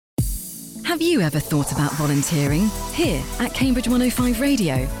Have you ever thought about volunteering? Here at Cambridge 105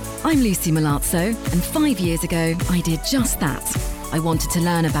 Radio. I'm Lucy Malazzo, and 5 years ago, I did just that. I wanted to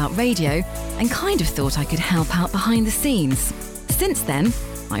learn about radio and kind of thought I could help out behind the scenes. Since then,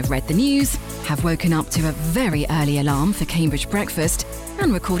 I've read the news, have woken up to a very early alarm for Cambridge Breakfast,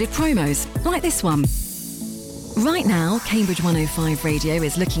 and recorded promos like this one. Right now, Cambridge 105 Radio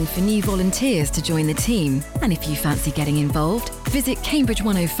is looking for new volunteers to join the team. And if you fancy getting involved, visit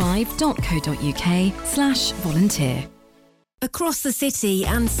cambridge105.co.uk/volunteer. Across the city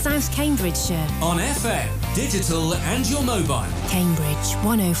and South Cambridgeshire. On FM, digital and your mobile. Cambridge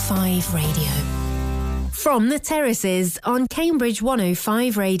 105 Radio. From the terraces on Cambridge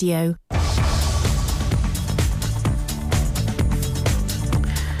 105 Radio.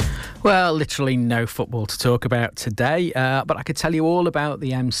 Well, literally no football to talk about today, but I could tell you all about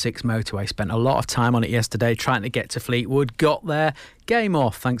the M6 motorway. Spent a lot of time on it yesterday trying to get to Fleetwood. Got there, game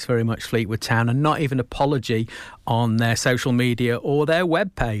off. Thanks very much, Fleetwood Town, and not even an apology on their social media or their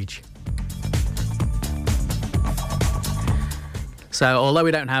webpage. So, although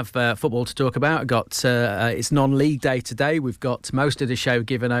we don't have football to talk about, it's non-league day today. We've got most of the show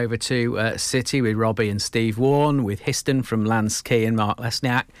given over to City with Robbie and Steve Warne, with Histon from Lansky and Mark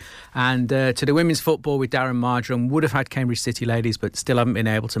Lesniak, and to the women's football with Darren Marjoram. Would have had Cambridge City ladies, but still haven't been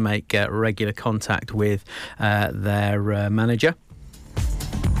able to make regular contact with their manager.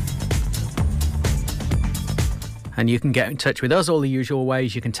 And you can get in touch with us all the usual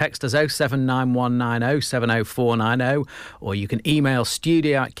ways. You can text us 07919070490, or you can email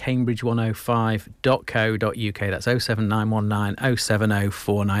studio@cambridge105.co.uk. That's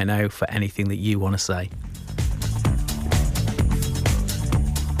 07919070490 for anything that you want to say.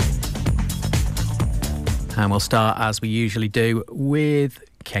 And we'll start, as we usually do, with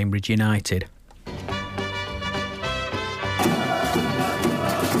Cambridge United.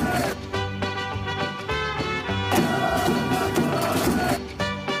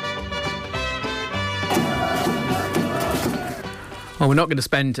 Well, we're not going to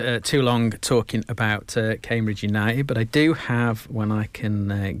spend too long talking about Cambridge United, but I do have, when I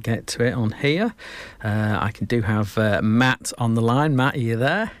can get to it on here, I do have Matt on the line. Matt, are you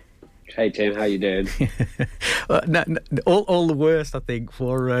there? Hey Tim, how you doing? All the worst, I think,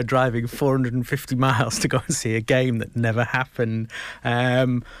 for driving 450 miles to go and see a game that never happened. I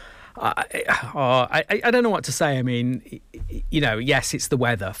don't know what to say. I mean, you know, yes, it's the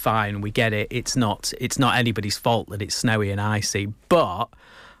weather. Fine, we get it. It's not anybody's fault that it's snowy and icy. But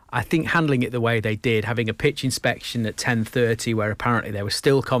I think handling it the way they did, having a pitch inspection at 10:30, where apparently they were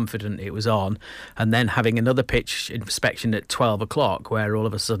still confident it was on, and then having another pitch inspection at 12 o'clock, where all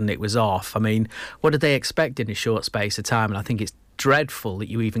of a sudden it was off. I mean, what did they expect in a short space of time? And I think it's dreadful that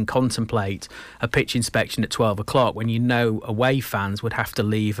you even contemplate a pitch inspection at 12 o'clock when you know away fans would have to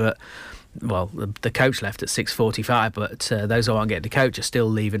leave at, well, the coach left at 6:45, but those who aren't getting the coach are still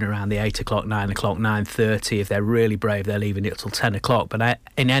leaving around the 8 o'clock, 9 o'clock, 9:30. If they're really brave, they're leaving it till 10 o'clock. But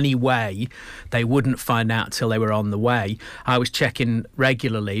in any way, they wouldn't find out till they were on the way. I was checking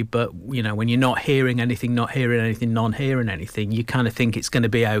regularly, but, you know, when you're not hearing anything, non-hearing anything, you kind of think it's going to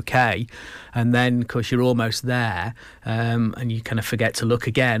be okay. And then, of course, you're almost there, and you kind of forget to look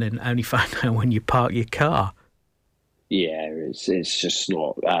again and only find out when you park your car. Yeah, it's just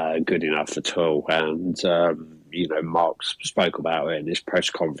not good enough at all. And, you know, Mark spoke about it in his press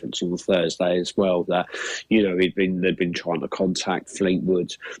conference on Thursday as well, that, you know, they've been trying to contact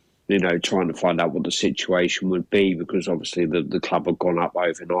Fleetwood, you know, trying to find out what the situation would be, because obviously the club had gone up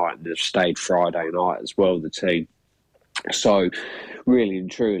overnight and they've stayed Friday night as well, the team. So really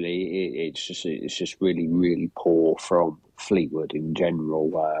and truly, it's just really, really poor from Fleetwood in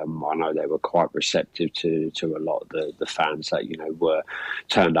general. I know they were quite receptive to a lot of the fans that, you know, were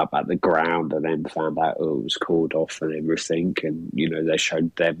turned up at the ground and then found out it was called off and everything, and, you know, they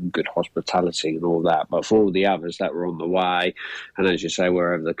showed them good hospitality and all that. But for all the others that were on the way, and as you say,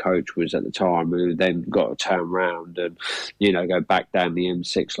 wherever the coach was at the time, who then got to turn round and, you know, go back down the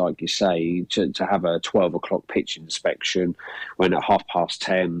M6, like you say, to have a 12 o'clock pitch inspection when at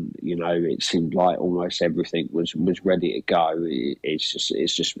 10:30, you know, it seemed like almost everything was ready to go.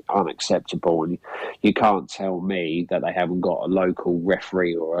 It's just unacceptable, and you can't tell me that they haven't got a local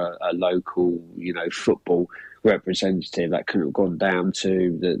referee or a local, you know, football representative that could have gone down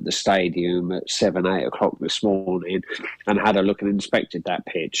to the stadium at 7-8 o'clock this morning and had a look and inspected that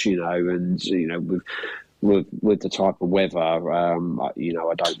pitch, you know. And, you know, with the type of weather, you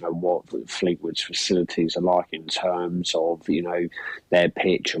know, I don't know what Fleetwood's facilities are like in terms of, you know, their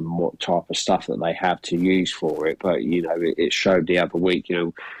pitch and what type of stuff that they have to use for it. But, you know, it showed the other week, you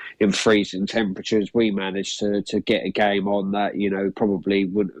know, in freezing temperatures. We managed to get a game on that, probably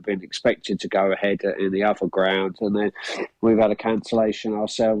wouldn't have been expected to go ahead in the other ground. And then we've had a cancellation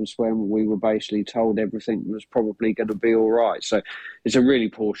ourselves when we were basically told everything was probably going to be all right. So it's a really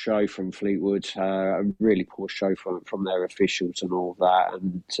poor show from Fleetwood, a really poor show from their officials and all that.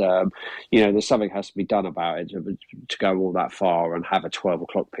 And, there's something has to be done about it. To go all that far and have a 12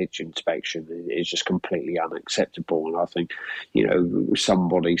 o'clock pitch inspection is just completely unacceptable. And I think,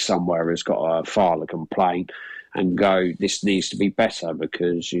 somebody somewhere has got to file a complaint and go, this needs to be better,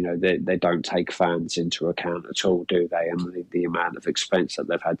 because, they don't take fans into account at all, do they? And the amount of expense that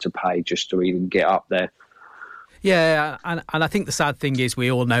they've had to pay just to even get up there. Yeah, and I think the sad thing is we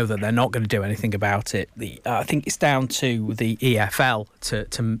all know that they're not going to do anything about it. I think it's down to the EFL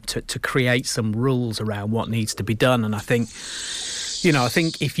to create some rules around what needs to be done. And I think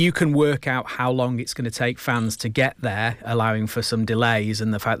if you can work out how long it's going to take fans to get there, allowing for some delays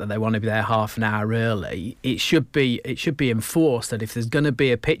and the fact that they want to be there half an hour early, it should be enforced that if there's going to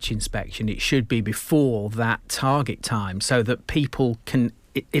be a pitch inspection, it should be before that target time, so that people can,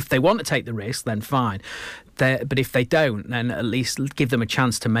 if they want to take the risk, then fine. But if they don't, then at least give them a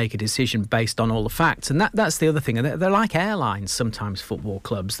chance to make a decision based on all the facts. And that's the other thing. And they're like airlines sometimes, football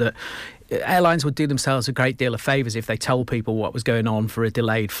clubs, that airlines would do themselves a great deal of favours if they told people what was going on for a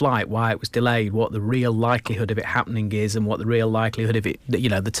delayed flight, why it was delayed, what the real likelihood of it happening is, and what the real likelihood of it,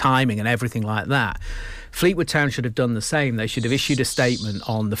 the timing and everything like that. Fleetwood Town should have done the same. They should have issued a statement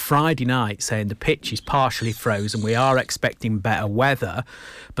on the Friday night saying the pitch is partially frozen. We are expecting better weather,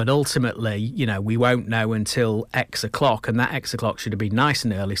 but ultimately, we won't know until X o'clock, and that X o'clock should have been nice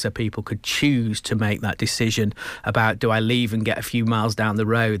and early so people could choose to make that decision about, do I leave and get a few miles down the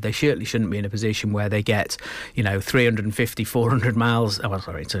road? They certainly shouldn't be in a position where they get, 350, 400 miles,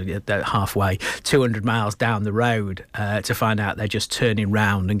 halfway, 200 miles down the road to find out they're just turning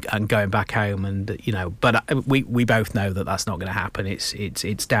round and going back home. And, but we both know that that's not going to happen.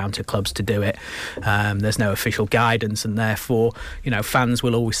 It's down to clubs to do it. There's no official guidance, and therefore, fans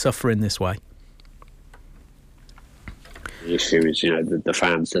will always suffer in this way. The issue is, the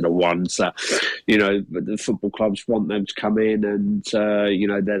fans are the ones that, the football clubs want them to come in, and,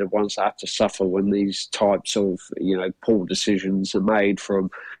 they're the ones that have to suffer when these types of, poor decisions are made from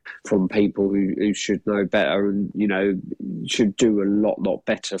people who should know better and, should do a lot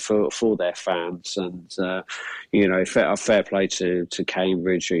better for their fans. And, fair play to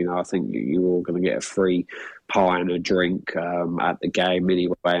Cambridge. I think you're all going to get a free pie and a drink at the game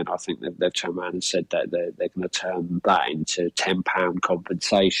anyway, and I think they've turned around and said that they're going to turn that into £10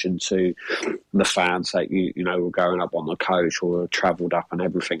 compensation to the fans that were going up on the coach or travelled up and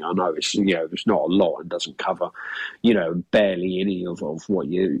everything. I know it's not a lot and doesn't cover barely any of what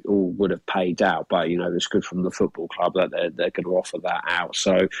you all would have paid out, but it's good from the football club that they're going to offer that out.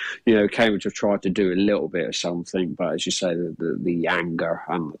 So Cambridge have tried to do a little bit of something, but as you say, the anger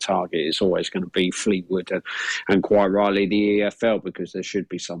and the target is always going to be Fleetwood and quite rightly the EFL, because there should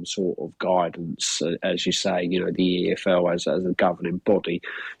be some sort of guidance. As you say, the EFL as a governing body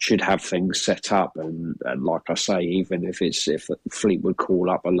should have things set up, and like I say, even if Fleetwood call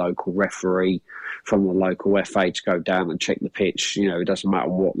up a local referee from the local FA to go down and check the pitch, it doesn't matter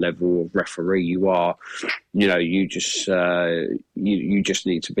what level of referee you are, you just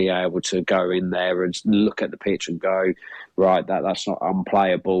need to be able to go in there and look at the pitch and go, right, that's not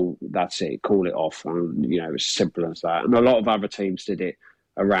unplayable, that's it, call it off. And it's simple as that. And a lot of other teams did it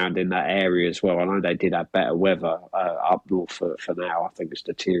around in that area as well. I know they did have better weather up north for now. I think it's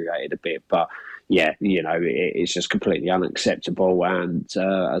deteriorated a bit, but yeah, it's just completely unacceptable. And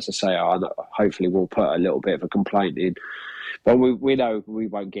as I say, hopefully we'll put a little bit of a complaint in. But we know we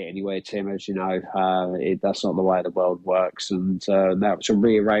won't get anywhere, Tim, as you know. That's not the way the world works. And now it's a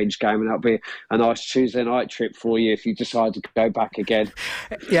rearranged game, and that'll be a nice Tuesday night trip for you if you decide to go back again.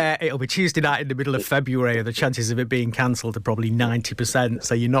 Yeah, it'll be Tuesday night in the middle of February. The chances of it being cancelled are probably 90%,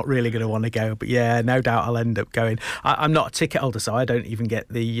 so you're not really going to want to go. But yeah, no doubt I'll end up going. I'm not a ticket holder, so I don't even get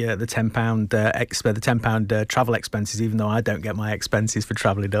the £10 travel expenses, even though I don't get my expenses for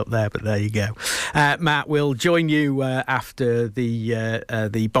travelling up there. But there you go. Matt, we'll join you after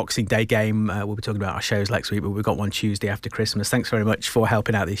the Boxing Day game. We'll be talking about our shows next week, but we've got one Tuesday after Christmas. Thanks very much for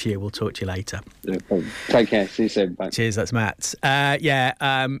helping out this year. We'll talk to you later. No problem. Take care. See you soon. Bye. Cheers. That's Matt.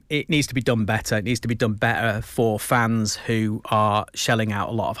 It needs to be done better. It needs to be done better for fans who are shelling out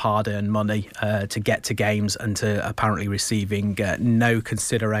a lot of hard-earned money to get to games and to apparently receiving no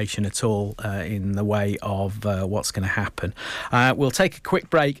consideration at all in the way of what's going to happen. We'll take a quick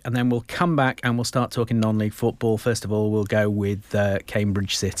break and then we'll come back and we'll start talking non-league football. First of all, we'll go with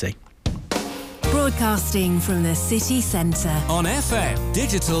Cambridge City. Broadcasting from the city centre. On FM,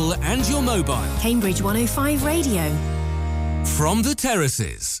 digital and your mobile. Cambridge 105 Radio. From the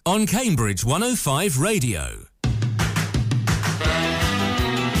terraces on Cambridge 105 Radio.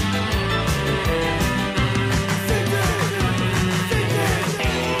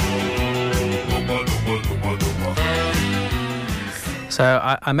 So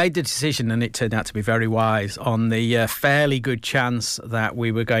I made the decision, and it turned out to be very wise, on the fairly good chance that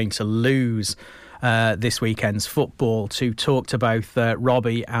we were going to lose this weekend's football, to talk to both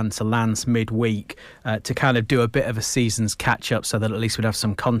Robbie and to Lance midweek to kind of do a bit of a season's catch-up, so that at least we'd have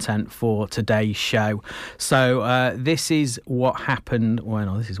some content for today's show. So this is what happened,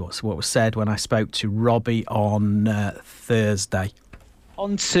 this is what was said when I spoke to Robbie on Thursday.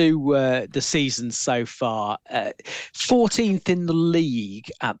 On to the season so far. 14th in the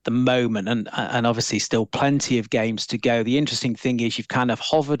league at the moment, and obviously still plenty of games to go. The interesting thing is you've kind of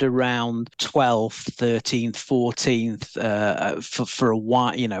hovered around 12th, 13th, 14th for a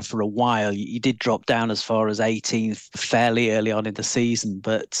while. For a while, you did drop down as far as 18th fairly early on in the season,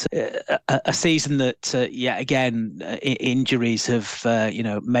 but a season that, again, injuries have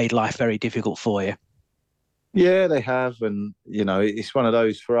made life very difficult for you. Yeah, they have, and it's one of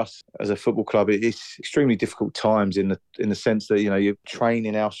those for us as a football club. It's extremely difficult times in the sense that you're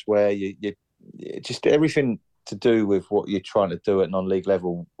training elsewhere. You just everything to do with what you're trying to do at non-league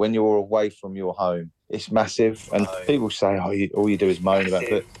level. When you're away from your home, it's massive. And people say, all you do is moan about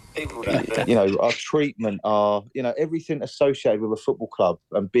it. But our treatment, everything associated with a football club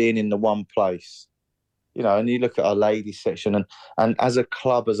and being in the one place. And you look at our ladies section, and as a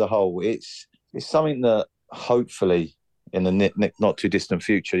club as a whole, it's something that, hopefully in the not too distant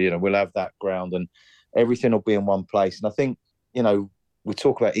future, we'll have that ground and everything will be in one place. And I think, we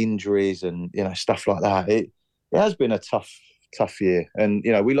talk about injuries and, stuff like that. It has been a tough year. And,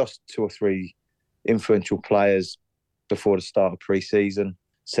 we lost 2 or 3 influential players before the start of pre-season.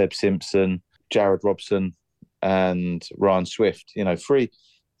 Seb Simpson, Jared Robson and Ryan Swift. Three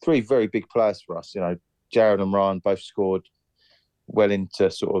very big players for us. Jared and Ryan both scored well into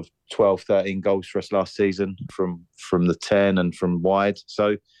sort of 12, 13 goals for us last season from the 10 and from wide.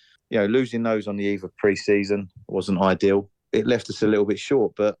 So, losing those on the eve of pre-season wasn't ideal. It left us a little bit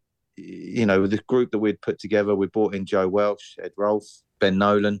short, but, with the group that we'd put together, we brought in Joe Welsh, Ed Rolfe, Ben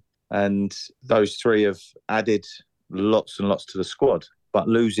Nolan, and those 3 have added lots and lots to the squad. But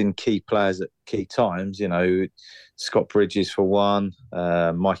losing key players at key times, Scott Bridges for one,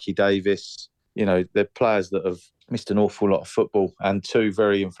 Mikey Davis, they're players that have missed an awful lot of football, and 2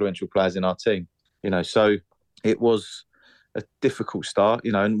 very influential players in our team. So it was a difficult start,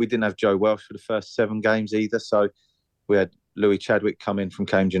 and we didn't have Joe Welsh for the first 7 games either. So we had Louis Chadwick come in from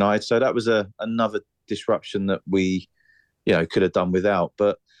Cambridge United. So that was another disruption that we, could have done without.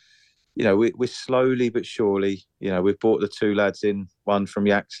 But, we're slowly but surely, we've brought the 2 lads in, one from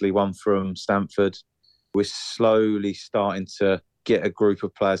Yaxley, one from Stamford. We're slowly starting to get a group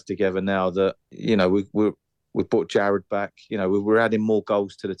of players together now that, we brought Jared back. We're adding more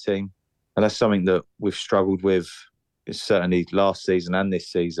goals to the team. And that's something that we've struggled with, certainly last season and this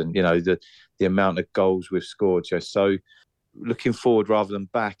season, the amount of goals we've scored. So looking forward rather than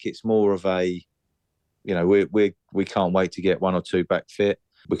back, it's more of a, we can't wait to get 1 or 2 back fit.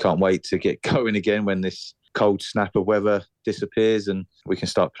 We can't wait to get going again when this cold snap of weather disappears and we can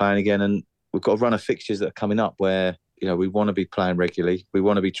start playing again. And we've got a run of fixtures that are coming up where, we want to be playing regularly. We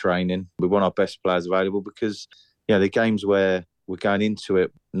want to be training. We want our best players available because, the games where we're going into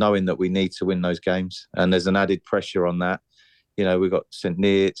it knowing that we need to win those games. And there's an added pressure on that. We've got St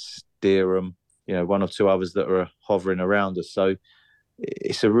Neots, Dereham, 1 or 2 others that are hovering around us. So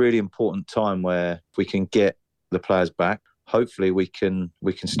it's a really important time where if we can get the players back, hopefully we can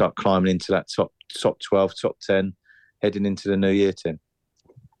start climbing into that top 12, top 10, heading into the new year, Tim.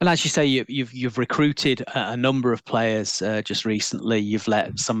 Well, as you say, you've recruited a number of players just recently. You've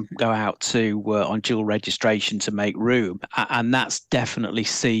let some go out to on dual registration to make room, and that's definitely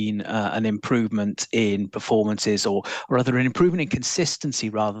seen an improvement in performances, or rather an improvement in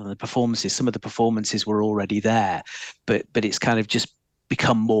consistency rather than performances. Some of the performances were already there, but it's kind of just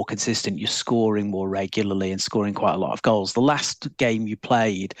become more consistent. You're scoring more regularly and scoring quite a lot of goals. The last game you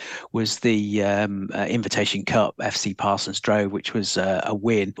played was the Invitation Cup, FC Parsons Drove, which was a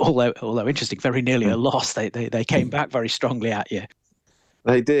win. Although interesting, very nearly a loss. They came back very strongly at you.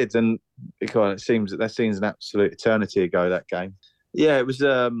 They did, and God, it seems an absolute eternity ago, that game. Yeah, it was.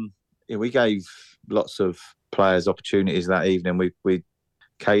 We gave lots of players opportunities that evening. We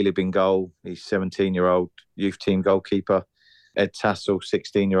Caleb in goal. He's 17-year-old youth team goalkeeper. Ed Tassel,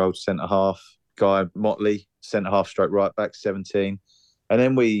 16-year-old centre-half. Guy Motley, centre-half stroke right-back, 17. And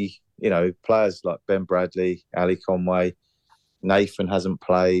then we players like Ben Bradley, Ali Conway, Nathan hasn't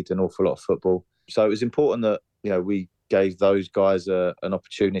played an awful lot of football. So it was important that, we gave those guys an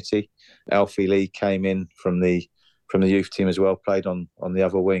opportunity. Alfie Lee came in from the youth team as well, played on the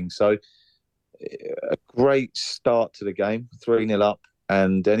other wing. So a great start to the game, 3-0 up.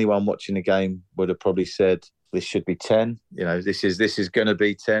 And anyone watching the game would have probably said, this should be 10. This is going to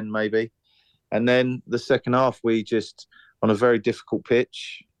be 10 maybe. And then the second half, we just, on a very difficult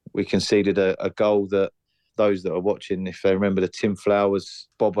pitch, we conceded a goal that those that are watching, if they remember the Tim Flowers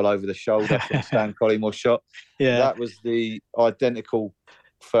bobble over the shoulder from Stan Collymore shot, that was the identical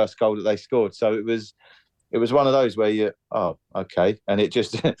first goal that they scored. So it was one of those where okay. And it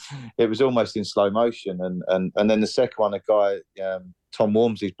just, it was almost in slow motion. And then the second one, a guy, Tom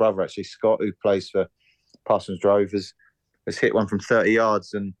Wormsley's brother, actually, Scott, who plays for Parsons Drove, has hit one from 30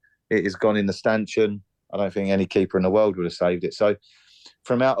 yards and it has gone in the stanchion. I don't think any keeper in the world would have saved it. So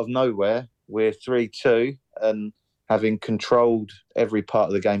from out of nowhere, we're 3-2 and having controlled every part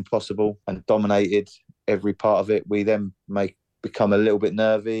of the game possible and dominated every part of it, we then become a little bit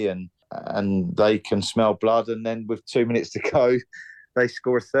nervy and they can smell blood. And then with 2 minutes to go, they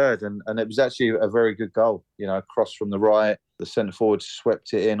score a third. And it was actually a very good goal, across from the right. The centre forward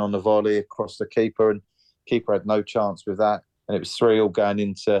swept it in on the volley across the keeper, and keeper had no chance with that. And it was 3-3 going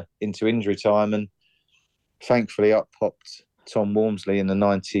into injury time. And thankfully up popped Tom Wormsley in the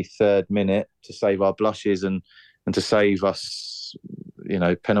 93rd minute to save our blushes and to save us,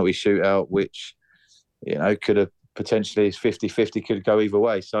 penalty shootout, which, could have potentially 50-50, could go either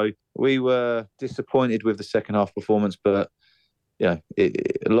way. So we were disappointed with the second half performance, but,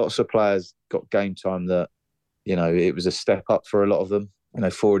 lots of players got game time that, it was a step up for a lot of them.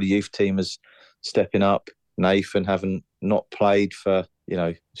 4 of the youth teamers stepping up. Nathan having not played for,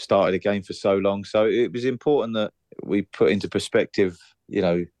 started a game for so long. So it was important that we put into perspective,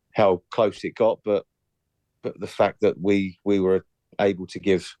 how close it got, but the fact that we were able to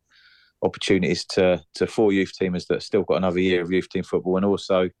give opportunities to 4 youth teamers that still got another year of youth team football, and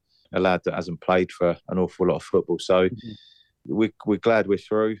also a lad that hasn't played for an awful lot of football. So we're glad we're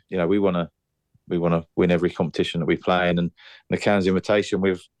through. We want to win every competition that we play in, and the Cairns Invitation,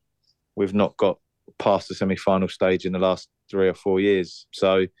 we've not got past the semi-final stage in the last 3 or 4 years.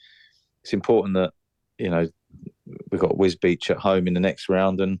 So it's important that, we've got Wisbech at home in the next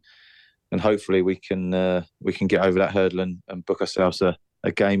round, and hopefully we can get over that hurdle and book ourselves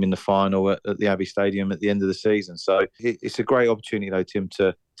a game in the final at the Abbey Stadium at the end of the season. So it's a great opportunity, though, Tim,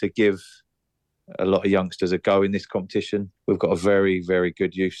 to give a lot of youngsters a go in this competition. We've got a very, very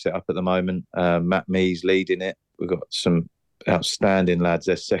good youth set up at the moment. Matt Mees leading it. We've got some outstanding lads.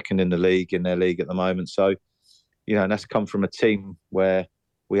 They're second in their league at the moment. So, and that's come from a team where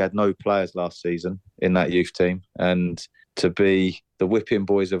we had no players last season in that youth team. And to be the whipping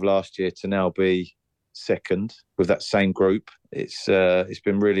boys of last year to now be second with that same group, it's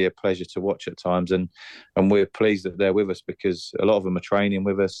been really a pleasure to watch at times. And we're pleased that they're with us, because a lot of them are training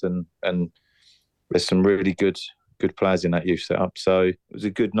with us, and there's some really good players in that youth setup. So it was a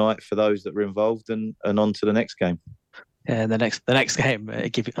good night for those that were involved, and on to the next game. Yeah, the next game,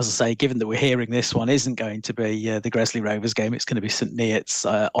 as I say, given that we're hearing this one isn't going to be the Gresley Rovers game, it's going to be St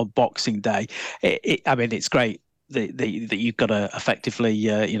Neots on Boxing Day. It's great that you've got to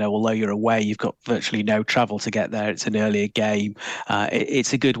effectively, although you're away, you've got virtually no travel to get there. It's an earlier game.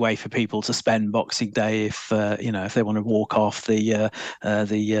 It's a good way for people to spend Boxing Day if they want to walk off the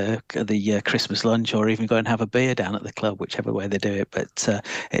Christmas lunch, or even go and have a beer down at the club, whichever way they do it. But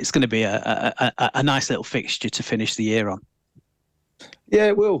it's going to be a nice little fixture to finish the year on. Yeah,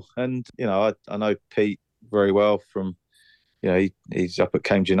 it will. And I know Pete very well from. He's up at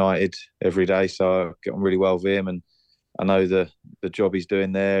Cambridge United every day, so I get on really well with him, and I know the job he's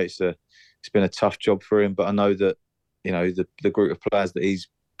doing there. It's been a tough job for him, but I know that the group of players that he's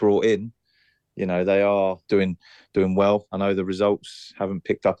brought in, they are doing well. I know the results haven't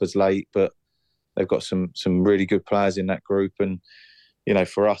picked up as late, but they've got some really good players in that group, and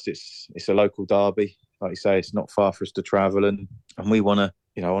for us it's a local derby. Like you say, it's not far for us to travel, and we want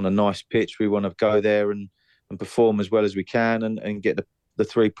to on a nice pitch, we want to go there and perform as well as we can and get the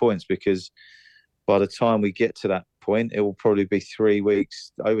 3 points, because by the time we get to that point, it will probably be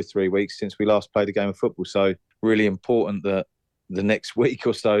over 3 weeks since we last played a game of football. So really important that the next week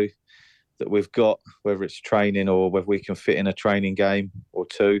or so that we've got, whether it's training or whether we can fit in a training game or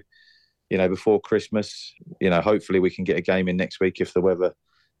two, before Christmas, hopefully we can get a game in next week if the weather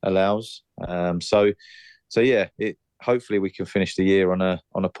allows. So yeah, hopefully we can finish the year on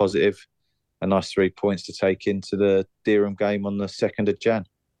a positive. A nice 3 points to take into the Dereham game on the 2nd of Jan.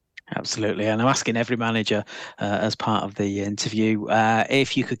 Absolutely. And I'm asking every manager as part of the interview,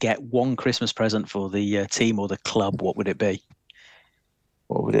 if you could get one Christmas present for the team or the club, what would it be?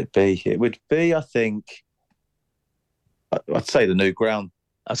 What would it be? It would be, I think, I'd say the new ground.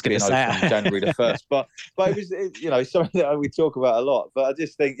 I was going to say January the 1st, but it was, something that we talk about a lot. But I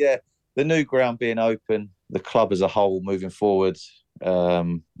just think, the new ground being open, the club as a whole moving forward,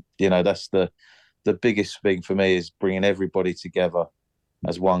 that's the biggest thing for me, is bringing everybody together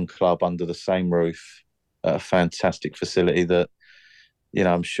as one club under the same roof at a fantastic facility that,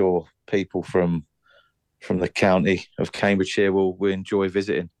 I'm sure people from the county of Cambridgeshire will enjoy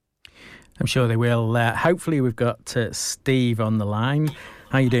visiting. I'm sure they will. Hopefully we've got Steve on the line.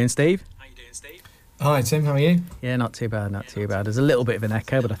 How you doing, Steve? Hi, Tim. How are you? Yeah, not too bad. There's a little bit of an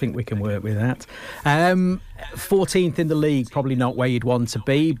echo, but I think we can work with that. 14th in the league, probably not where you'd want to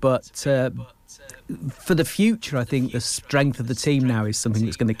be, but for the future, I think the strength of the team now is something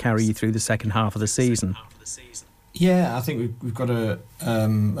that's going to carry you through the second half of the season. Yeah, I think we've got a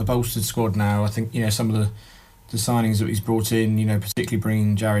bolstered squad now. I think some of the signings that he's brought in, particularly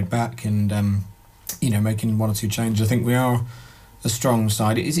bringing Jared back and making one or two changes. I think we are a strong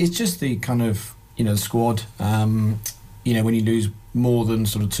side. It's just the kind of the squad. When you lose more than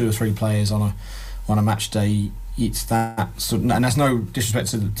sort of 2 or 3 players on a match day, it's that sort of, and that's no disrespect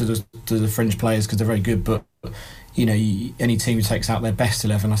to the fringe players because they're very good, but any team who takes out their best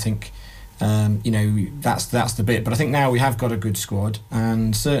 11, I think. That's the bit. But I think now we have got a good squad,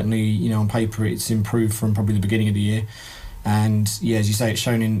 and certainly, on paper it's improved from probably the beginning of the year. And as you say, it's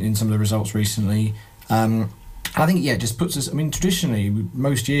shown in some of the results recently. I think it just puts us. I mean, traditionally,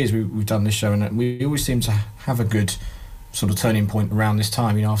 most years we've done this show, and we always seem to have a good sort of turning point around this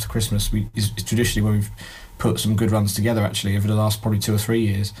time. After Christmas, it's traditionally where we've put some good runs together actually over the last probably 2 or 3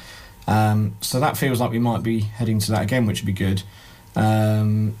 years. So that feels like we might be heading to that again, which would be good.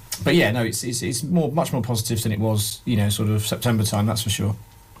 But it's much more positive than it was, sort of September time, that's for sure.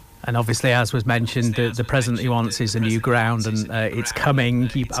 And obviously, as was mentioned, the present he wants is a new ground, and it's coming.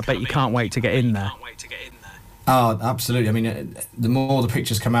 I bet you can't wait to get in there. Oh, absolutely. I mean, the more the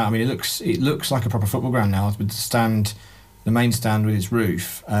pictures come out, I mean, it looks like a proper football ground now with the main stand with its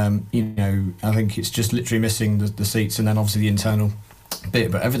roof. I think it's just literally missing the seats and then obviously the internal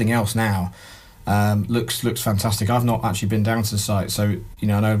bit, but everything else now looks fantastic. I've not actually been down to the site, so I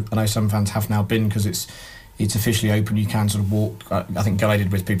know some fans have now been because it's officially open. You can sort of walk, I think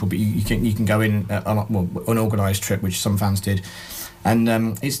guided with people, but you can go in on an organised trip, which some fans did, and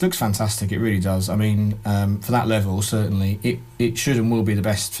it looks fantastic. It really does. I mean, for that level, certainly it should and will be the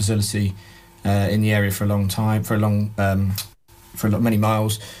best facility in the area for a long time, for many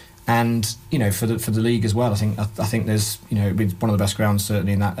miles. And for the league as well, I think there's it'd be one of the best grounds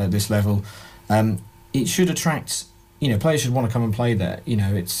certainly in that at this level. It should attract players should want to come and play there.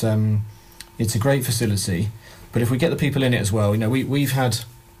 It's a great facility, but if we get the people in it as well, we've had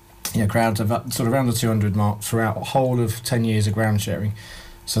crowds of sort of around the 200 mark throughout the whole of 10 years of ground sharing.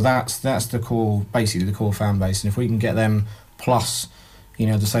 So that's the core, basically the core fan base, and if we can get them plus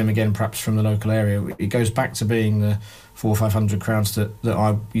the same again perhaps from the local area, it goes back to being the 400 or 500 crowds that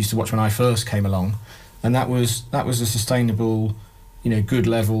I used to watch when I first came along, and that was a sustainable, good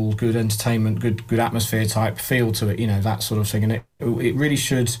level, good entertainment, good atmosphere type feel to it, that sort of thing, and it really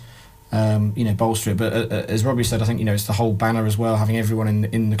should bolster it. But as Robbie said, I think it's the whole banner as well, having everyone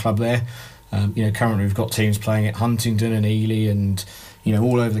in the club there. Currently we've got teams playing at Huntingdon and Ely and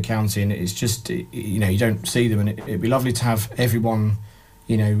all over the county, and it's just you don't see them, and it'd be lovely to have everyone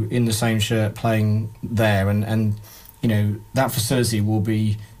in the same shirt playing there, and that facility there'll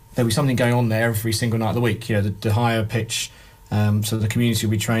be something going on there every single night of the week. The higher pitch, so the community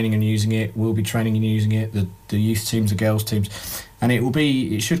will be training and using it. We'll be training and using it. The youth teams, the girls teams, and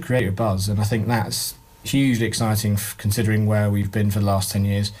it should create a buzz. And I think that's hugely exciting considering where we've been for the last 10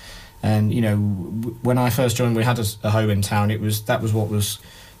 years. And when I first joined, we had a home in town. That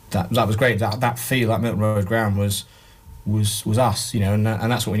was great. That feel, that Milton Road ground was us, and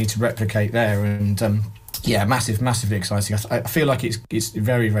that's what we need to replicate there. And massively exciting. I feel like it's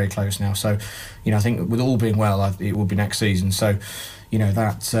very, very close now. So, I think with all being well, it will be next season. So,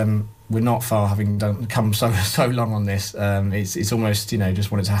 that we're not far, having come so long on this. It's almost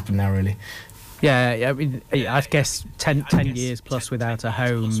just want it to happen now, really. Yeah, I mean, I guess 10 years plus without a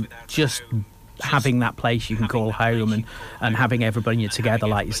home, just having that place you can call home and having everybody together,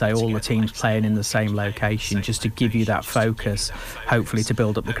 like you say, all the teams playing in the same location, just to give you that focus, hopefully to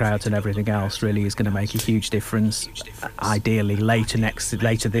build up the crowds and everything else, really is going to make a huge difference. Ideally later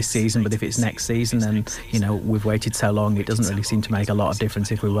this season, but if it's next season, then we've waited so long, it doesn't really seem to make a lot of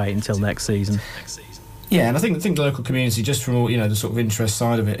difference if we wait until next season. Yeah, and I think the local community, just from all, the sort of interest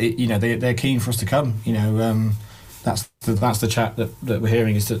side of it, they're keen for us to come. That's the chat that we're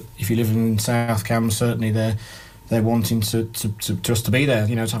hearing, is that if you live in South Cam, certainly they're wanting to us to be there.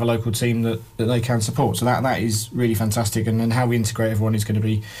 To have a local team that they can support. So that is really fantastic, and then how we integrate everyone is going to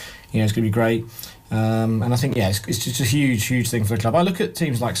be, it's going to be great. And I think it's just a huge thing for the club. I look at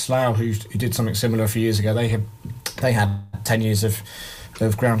teams like Slough who did something similar a few years ago. They had 10 years of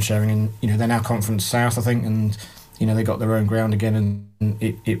ground sharing, and they're now Conference South, I think, and they got their own ground again, and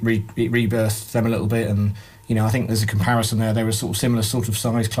it rebirthed them a little bit. And I think there's a comparison there. They were sort of similar sort of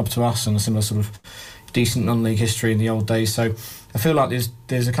size club to us, and a similar sort of decent non-league history in the old days. So I feel like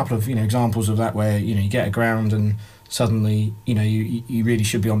there's a couple of examples of that where you get a ground and suddenly you really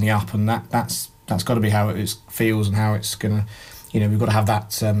should be on the up, and that's got to be how it feels and how it's gonna. We've got to have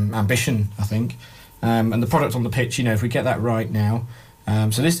that ambition, I think, and the product on the pitch. If we get that right now.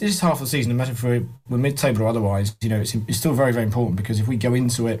 So this is half the season, no matter if we're mid-table or otherwise, it's still very, very important, because if we go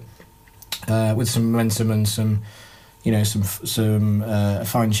into it with some momentum and some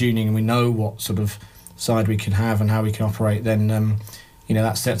fine-tuning, and we know what sort of side we can have and how we can operate, then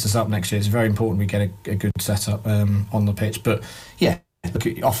that sets us up next year. It's very important we get a good setup on the pitch. But yeah, look,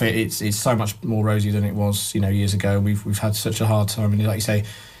 off it's so much more rosy than it was years ago. We've had such a hard time, and like you say,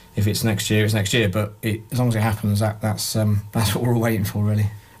 if it's next year, it's next year. But as long as it happens, that's what we're all waiting for, really.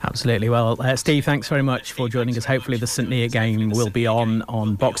 Absolutely. Well, Steve, thanks very much for joining us. Hopefully the St Neots game will be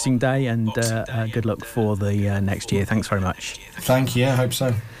on Boxing Day, and good luck for the next year. Thanks very much. Thank you. I hope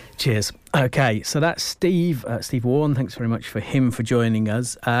so. Cheers. Okay, so that's Steve Warren. Thanks very much for joining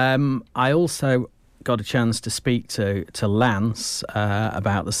us. I also got a chance to speak to Lance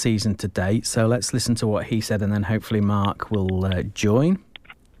about the season to date. So let's listen to what he said, and then hopefully Mark will join.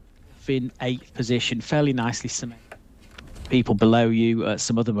 In 8th position, fairly nicely cemented. People below you,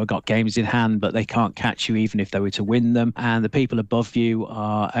 some of them have got games in hand, but they can't catch you even if they were to win them. And the people above you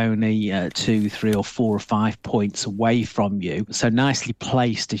are only 2, 3 or 4 or 5 points away from you. So nicely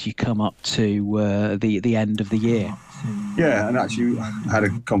placed as you come up to the end of the year. Yeah, and actually I had a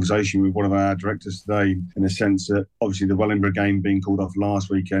conversation with one of our directors today, in the sense that obviously the Wellingborough game being called off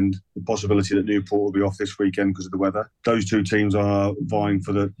last weekend, the possibility that Newport will be off this weekend because of the weather. Those two teams are vying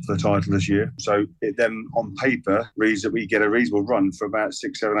for the title this year. So it then on paper reads that we get a reasonable run for about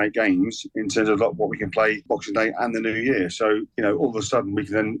 6, 7, 8 games in terms of what we can play Boxing Day and the New Year. So, all of a sudden we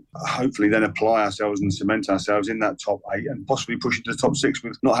can then hopefully then apply ourselves and cement ourselves in that top 8 and possibly push into the top 6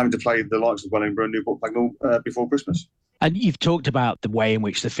 with not having to play the likes of Wellingborough and Newport Pagnell before Christmas. And you've talked about the way in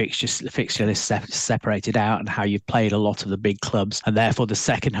which the fixture is separated out, and how you've played a lot of the big clubs, and therefore the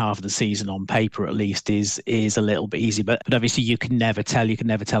second half of the season, on paper at least, is a little bit easy. But obviously you can never tell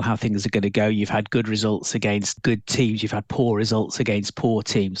how things are going to go. You've had good results against good teams, you've had poor results against poor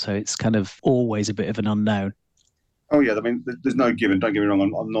teams, so it's kind of always a bit of an unknown. Oh, yeah, I mean, there's no given. Don't get me wrong,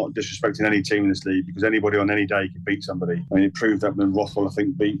 I'm not disrespecting any team in this league, because anybody on any day can beat somebody. I mean, it proved that when Rothwell, I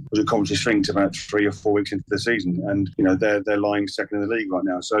think, was a Coventry Sphinx about 3 or 4 weeks into the season. And, they're lying second in the league right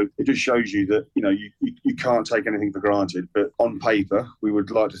now. So it just shows you that, you can't take anything for granted. But on paper, we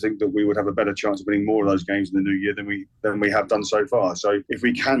would like to think that we would have a better chance of winning more of those games in the new year than we have done so far. So if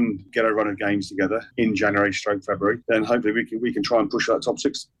we can get a run of games together in January/February, then hopefully we can try and push that top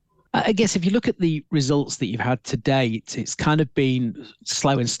 6. I guess if you look at the results that you've had to date, it's kind of been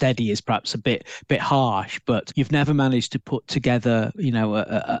slow and steady is perhaps a bit harsh, but you've never managed to put together,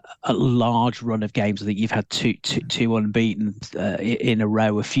 a large run of games. I think you've had two unbeaten in a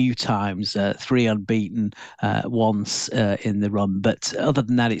row a few times, 3 unbeaten once in the run. But other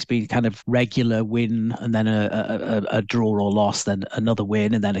than that, it's been kind of regular win and then a draw or loss, then another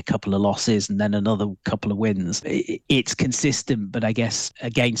win and then a couple of losses and then another couple of wins. It's consistent, but I guess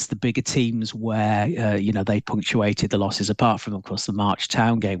against the bigger teams where they punctuated the losses, apart from of course the March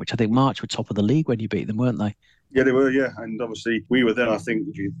Town game, which I think March were top of the league when you beat them, weren't they? Yeah, they were, yeah. And obviously we were then, I think,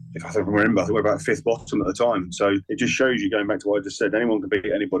 if I remember, I think we were about 5th bottom at the time. So it just shows you, going back to what I just said, anyone can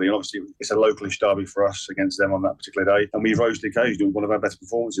beat anybody. And obviously it's a localish derby for us against them on that particular day. And we rose to the occasion with one of our best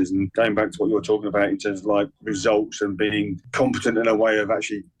performances. And going back to what you were talking about in terms of like results and being competent in a way of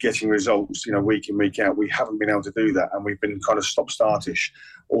actually getting results, week in, week out, we haven't been able to do that. And we've been kind of stop-startish.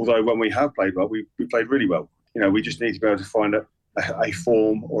 Although when we have played well, we played really well. We just need to be able to find a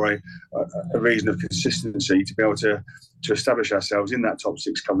form or a reason of consistency to be able to establish ourselves in that top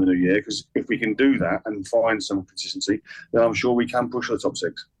 6 come the new year. Because if we can do that and find some consistency, then I'm sure we can push the top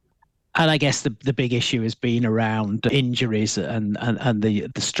 6. And I guess the big issue has been around injuries and the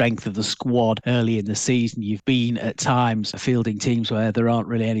strength of the squad early in the season. You've been at times fielding teams where there aren't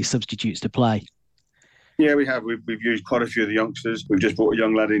really any substitutes to play. Yeah, we have. We've used quite a few of the youngsters. We've just brought a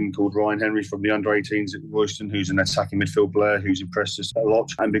young lad in called Ryan Henry from the under-18s at Royston, who's an attacking midfield player who's impressed us a lot.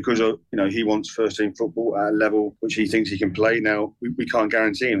 And because of, he wants first-team football at a level which he thinks he can play. Now, we can't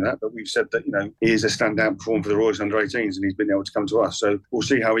guarantee him that, but we've said that, he is a standout performer for the Royston under-18s and he's been able to come to us. So we'll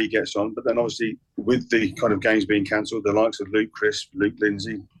see how he gets on. But then obviously, with the kind of games being cancelled, the likes of Luke Crisp, Luke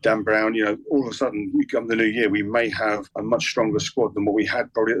Lindsay, Dan Brown, all of a sudden, we come the new year, we may have a much stronger squad than what we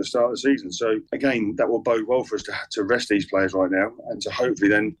had probably at the start of the season. So again, that will bode well for us to rest these players right now and to hopefully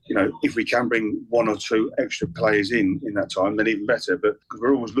then, if we can bring one or two extra players in that time, then even better. But because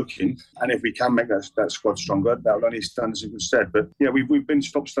we're always looking, and if we can make that squad stronger, that will only stand us in good stead. But yeah, we've been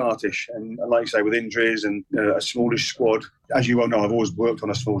stop-startish, and like you say, with injuries and a smallish squad. As you well know, I've always worked on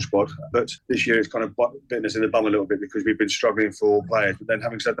a small squad, but this year it's kind of bitten us in the bum a little bit because we've been struggling for players. But then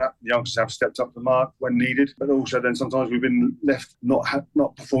having said that, the youngsters have stepped up to the mark when needed, but also then sometimes we've been left not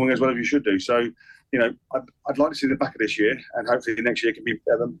performing as well as we should do. So, I'd like to see the back of this year, and hopefully the next year can be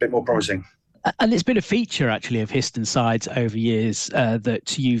a bit more promising. And it's been a feature actually of Histon sides over years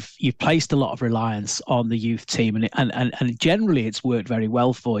that you've placed a lot of reliance on the youth team, and generally it's worked very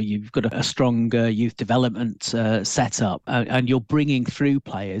well for you. You've got a strong youth development set up, and you're bringing through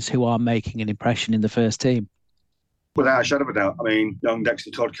players who are making an impression in the first team. Without a shadow of a doubt. I mean, young Dexter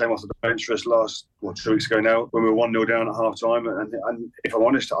Todd came off the bench for us 2 weeks ago now, when we were 1-0 down at half-time. And if I'm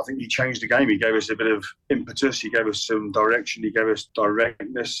honest, I think he changed the game. He gave us a bit of impetus. He gave us some direction. He gave us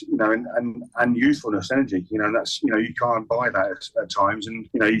directness, and youthfulness, energy. And that's, you can't buy that at times. And,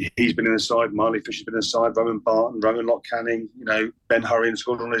 he's been in the side. Marley Fisher's been in the side. Roman Barton, Roman Locke Canning, Ben Hurry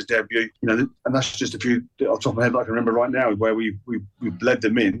scored on his debut. And that's just a few off the top of my head that I can remember right now where we've led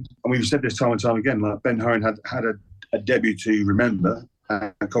them in. And we've said this time and time again, like Ben Hurry had a debut to remember.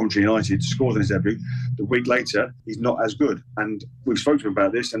 Coventry United scored in his debut. The week later, he's not as good. And we've spoken to him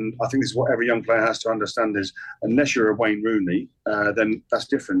about this, and I think this is what every young player has to understand is, unless you're a Wayne Rooney, then that's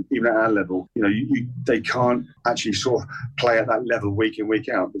different. Even at our level, they can't actually sort of play at that level week in, week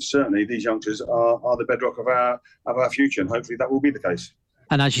out. But certainly these youngsters are the bedrock of our future, and hopefully that will be the case.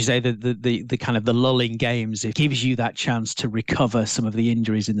 And as you say, the kind of the lulling games, it gives you that chance to recover some of the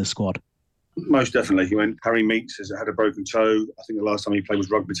injuries in the squad. Most definitely. When Harry Meeks has had a broken toe, I think the last time he played was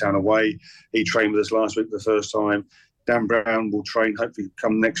Rugby Town away. He trained with us last week for the first time. Dan Brown will train, hopefully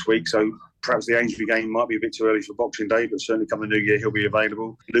come next week. So perhaps the Ainsley game might be a bit too early for Boxing Day, but certainly come the new year, he'll be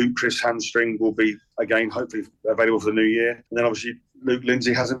available. Luke Crisp hamstring will be, again, hopefully available for the new year. And then obviously Luke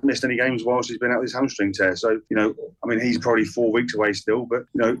Lindsay hasn't missed any games whilst he's been out with his hamstring tear. So, he's probably 4 weeks away still, but,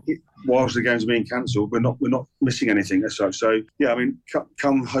 whilst the games are being cancelled, we're not missing anything as such. So,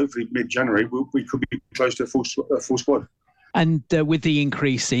 come hopefully mid-January, we could be close to a full squad. And with the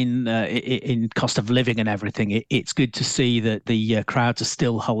increase in cost of living and everything, it's good to see that the crowds are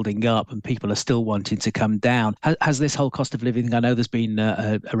still holding up and people are still wanting to come down. Has this whole cost of living, I know there's been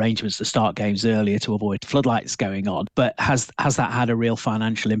arrangements to start games earlier to avoid floodlights going on, but has that had a real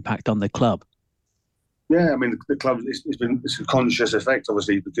financial impact on the club? Yeah, I mean, the club, it's a conscious effect,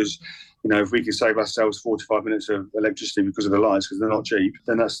 obviously, because, if we can save ourselves 45 minutes of electricity because of the lights, because they're not cheap,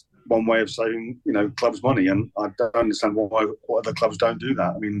 then that's one way of saving, clubs money. And I don't understand why other clubs don't do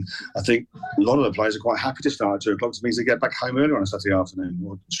that. I mean, I think a lot of the players are quite happy to start at 2 o'clock. It means they get back home earlier on a Saturday afternoon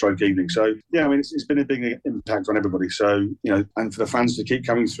or stroke evening. So, yeah, I mean, it's been a big impact on everybody. So, and for the fans to keep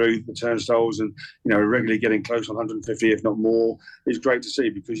coming through the turnstiles and, regularly getting close on 150, if not more, is great to see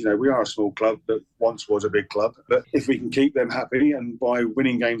because, we are a small club that once was a big club. But if we can keep them happy, and by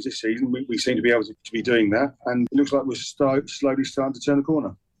winning games this season, we seem to be able to be doing that. And it looks like we're slowly starting to turn the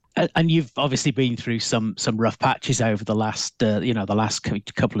corner. And you've obviously been through some rough patches over the last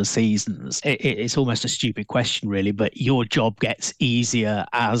couple of seasons. It's almost a stupid question, really, but your job gets easier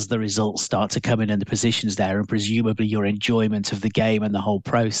as the results start to come in and the positions there, and presumably your enjoyment of the game and the whole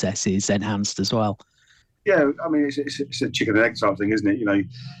process is enhanced as well. Yeah, I mean, it's a chicken and egg type thing, isn't it?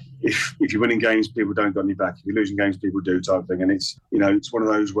 If you're winning games, people don't got any back. If you're losing games, people do type thing. And it's one of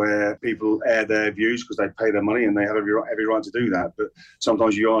those where people air their views because they pay their money and they have every right to do that. But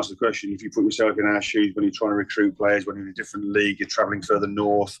sometimes you ask the question, if you put yourself in our shoes when you're trying to recruit players, when you're in a different league, you're travelling further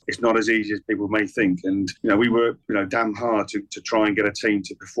north, it's not as easy as people may think. And, we work, damn hard to try and get a team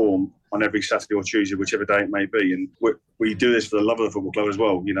to perform on every Saturday or Tuesday, whichever day it may be. And we do this for the love of the football club as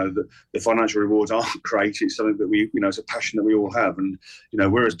well. The financial rewards aren't great. It's something that it's a passion that we all have. And,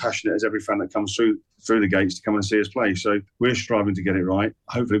 we're as passionate as every fan that comes through the gates to come and see us play. So we're striving to get it right.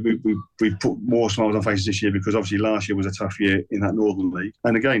 Hopefully we've put more smiles on faces this year because obviously last year was a tough year in that Northern League.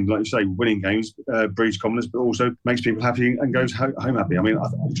 And again, like you say, winning games breeds confidence, but also makes people happy and goes home happy. I mean,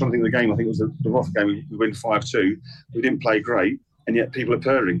 I'm trying to think of the game. I think it was the Roth game. We win 5-2. We didn't play great, and yet people are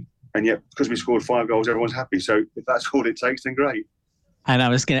purring. and yet because we scored 5 goals, everyone's happy. So if that's all it takes, then great. And I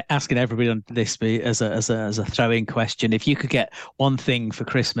was asking everybody on this as a throw-in question: if you could get one thing for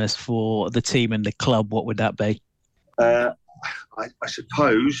Christmas for the team and the club, what would that be? I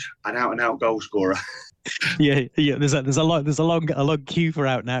suppose an out-and-out goal scorer. Yeah. There's a long queue for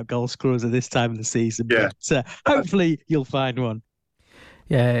out-and-out goal scorers at this time of the season. Yeah. But hopefully you'll find one.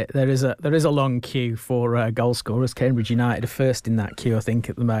 Yeah, there is a long queue for goal scorers. Cambridge United are first in that queue, I think,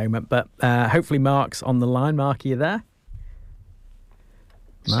 at the moment. But hopefully Mark's on the line. Mark, are you there?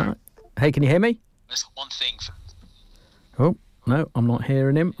 Mark? Hey, can you hear me? There's one thing. Oh, no, I'm not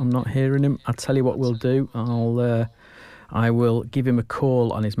hearing him. I'll tell you what we'll do. I will give him a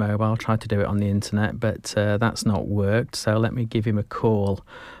call on his mobile. Tried to do it on the internet, but that's not worked. So let me give him a call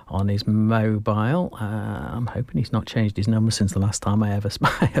on his mobile. I'm hoping he's not changed his number since the last time I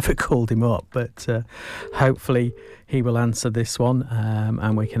ever called him up. But hopefully he will answer this one,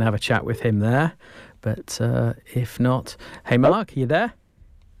 and we can have a chat with him there. But if not, hey Mark, are you there?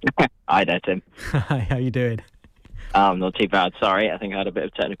 Hi there, Tim. Hi, how you doing? Not too bad. Sorry, I think I had a bit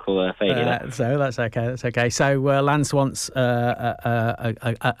of technical failure there. So that's okay. So Lance wants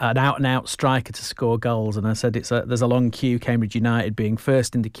an out-and-out striker to score goals, and I said there's a long queue. Cambridge United being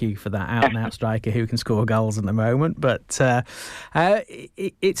first in the queue for that out-and-out striker who can score goals at the moment. But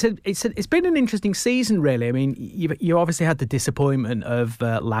it's been an interesting season, really. I mean, you obviously had the disappointment of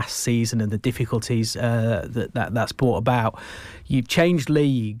last season and the difficulties that's brought about. You've changed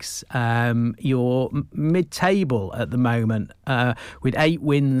leagues. You're mid-table at the moment with 8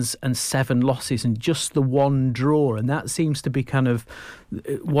 wins and 7 losses and just the 1 draw. And that seems to be kind of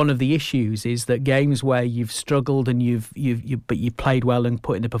one of the issues, is that games where you've struggled and but you've played well and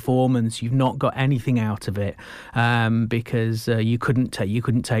put in a performance, you've not got anything out of it because you couldn't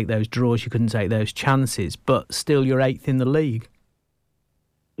take those draws, you couldn't take those chances, but still you're 8th in the league.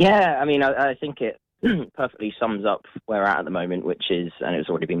 Yeah, I mean, I think it perfectly sums up where we're at the moment, which is, and it's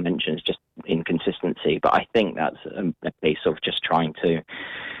already been mentioned, is just inconsistency. But I think that's a case of just trying to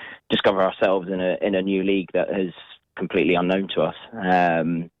discover ourselves in a new league that is completely unknown to us.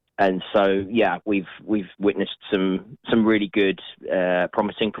 And so, yeah, we've witnessed some really good,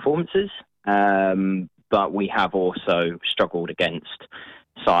 promising performances, but we have also struggled against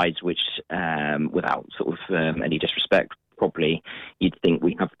sides which, without sort of any disrespect, probably you'd think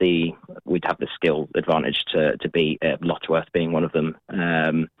we'd have the skill advantage to beat Lutterworth being one of them.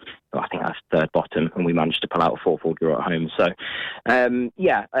 I think that's third bottom, and we managed to pull out a 4-4 draw at home. So,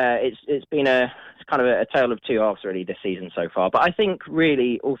 it's been a kind of a tale of two halves really this season so far. But I think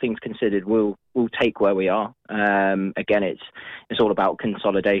really, all things considered, we'll take where we are. Again, it's all about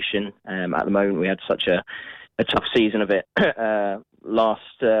consolidation. At the moment, we had such a tough season of it last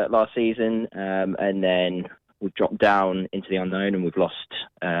season, and then we've dropped down into the unknown, and we've lost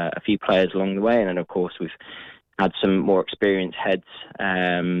a few players along the way. And then, of course, we've had some more experienced heads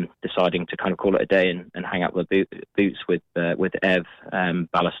deciding to kind of call it a day and hang up the boots with Ev,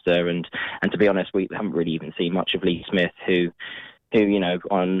 Ballister, and to be honest, we haven't really even seen much of Lee Smith, who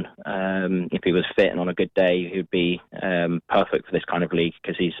on if he was fit and on a good day, he'd be perfect for this kind of league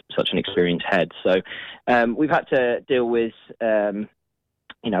because he's such an experienced head. So we've had to deal with a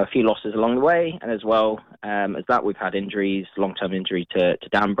few losses along the way, and as well as that, we've had injuries, long-term injury to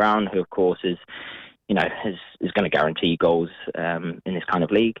Dan Brown, who of course is going to guarantee goals in this kind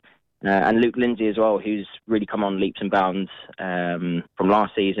of league, and Luke Lindsay as well, who's really come on leaps and bounds from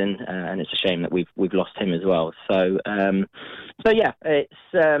last season, and it's a shame that we've lost him as well. So yeah, it's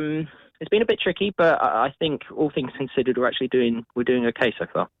been a bit tricky, but I think all things considered, we're doing okay so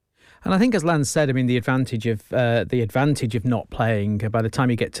far. And I think, as Lance said, I mean, the advantage of not playing, by the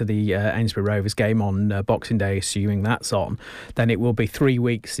time you get to the Ainsbury Rovers game on Boxing Day, assuming that's on, then it will be 3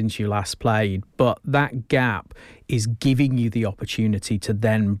 weeks since you last played. But that gap is giving you the opportunity to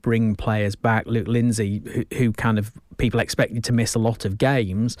then bring players back. Luke Lindsay, who kind of people expected to miss a lot of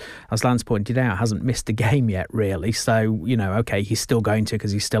games, as Lance pointed out, hasn't missed a game yet, really. So, okay, he's still going to,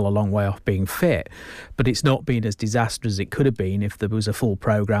 because he's still a long way off being fit. But it's not been as disastrous as it could have been if there was a full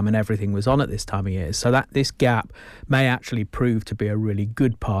programme and everything was on at this time of year. So that this gap may actually prove to be a really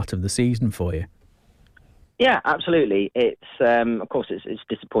good part of the season for you. Yeah, absolutely. It's of course it's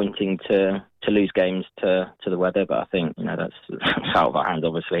disappointing to lose games to the weather, but I think that's out of our hands,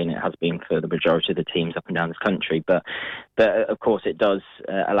 obviously, and it has been for the majority of the teams up and down this country. But of course, it does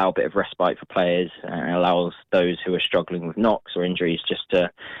allow a bit of respite for players, and allows those who are struggling with knocks or injuries just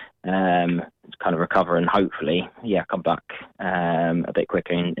to kind of recover and hopefully, come back a bit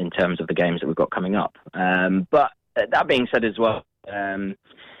quicker in terms of the games that we've got coming up. But that being said, as well.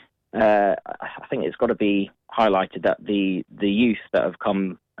 I think it's got to be highlighted that the youth that have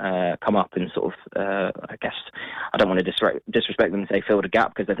come come up and sort of, I guess, I don't want to disrespect them and say filled a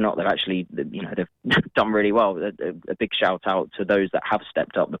gap, because they've not. They've actually, they've done really well. A big shout out to those that have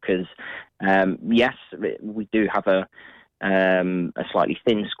stepped up, because yes, we do have a slightly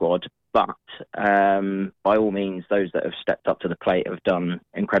thin squad, but by all means, those that have stepped up to the plate have done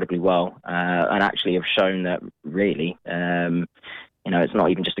incredibly well, and actually have shown that really, it's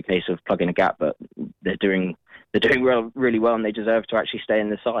not even just a case of plugging a gap, but they're doing really well, and they deserve to actually stay in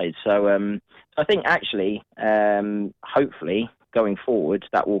the side. So I think actually, hopefully, going forward,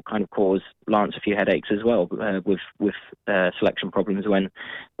 that will kind of cause Lance a few headaches as well, with selection problems when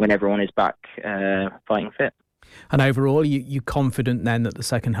everyone is back fighting fit. And overall, you confident then that the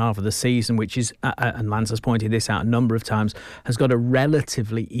second half of the season, which is, and Lance has pointed this out a number of times, has got a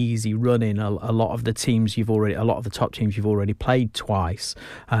relatively easy run in. A lot of the top teams you've already played twice.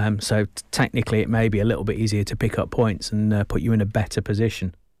 So technically, it may be a little bit easier to pick up points and put you in a better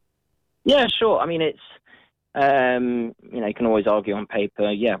position. Yeah, sure. I mean, it's you can always argue on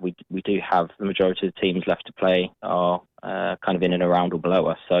paper. Yeah, we do have the majority of the teams left to play are kind of in and around or below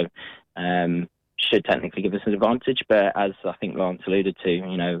us. So. Should technically give us an advantage, but as I think Lance alluded to,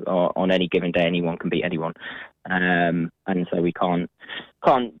 on any given day, anyone can beat anyone, and so we can't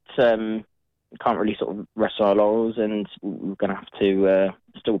really sort of rest our laurels, and we're going to have to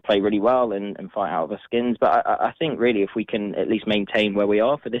still play really well and fight out of our skins. But I think really, if we can at least maintain where we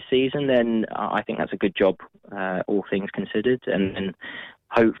are for this season, then I think that's a good job, all things considered, and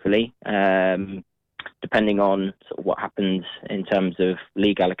hopefully. Depending on sort of what happens in terms of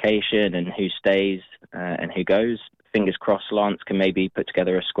league allocation and who stays and who goes, fingers crossed Lance can maybe put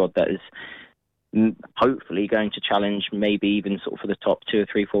together a squad that is hopefully going to challenge maybe even sort of for the top 2 or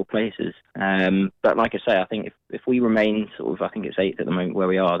 3, 4 places. But like I say, I think if we remain sort of, I think it's 8th at the moment where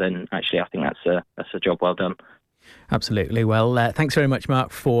we are, then actually I think that's a job well done. Absolutely. Well, thanks very much, Mark,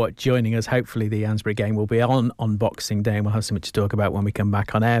 for joining us. Hopefully the Ansbury game will be on Boxing Day, and we'll have something to talk about when we come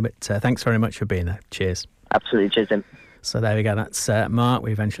back on air. But thanks very much for being there. Cheers. Absolutely. Cheers, Tim. So there we go. That's Mark.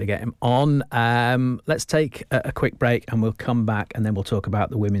 We eventually get him on. Let's take a quick break and we'll come back and then we'll talk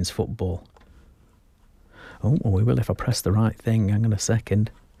about the women's football. Oh, we will if I press the right thing. Hang on a second.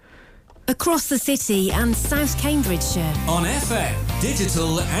 Across the city and South Cambridgeshire. On FM,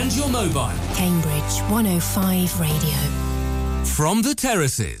 digital and your mobile. Cambridge 105 Radio. From the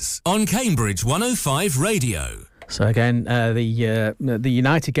terraces on Cambridge 105 Radio. So again, the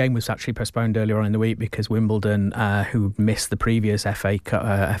United game was actually postponed earlier on in the week because Wimbledon, who missed the previous FA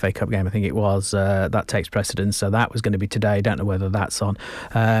Cup game, I think it was, that takes precedence. So that was going to be today. Don't know whether that's on.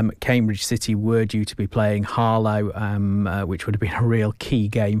 Cambridge City were due to be playing Harlow, which would have been a real key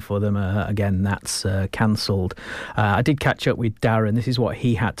game for them. Again, that's cancelled. I did catch up with Darren. This is what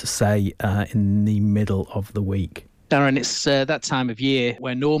he had to say in the middle of the week. Darren, it's that time of year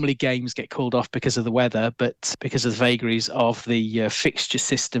where normally games get called off because of the weather, but because of the vagaries of the fixture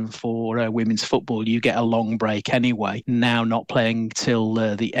system for women's football, you get a long break anyway, now not playing till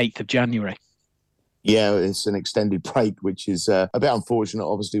the 8th of January. Yeah, it's an extended break, which is a bit unfortunate.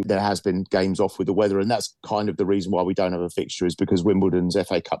 Obviously, there has been games off with the weather, and that's kind of the reason why we don't have a fixture, is because Wimbledon's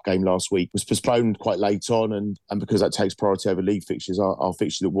FA Cup game last week was postponed quite late on, and because that takes priority over league fixtures, our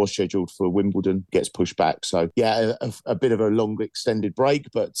fixture that was scheduled for Wimbledon gets pushed back. So, yeah, a bit of a long extended break,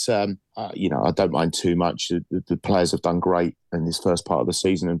 but, I don't mind too much. The players have done great in this first part of the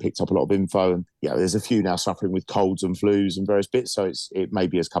season and picked up a lot of info, and, there's a few now suffering with colds and flus and various bits, so it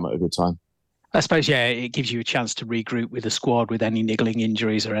maybe has come at a good time. I suppose, it gives you a chance to regroup with the squad with any niggling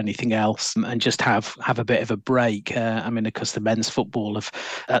injuries or anything else, and just have a bit of a break. Because the men's football have,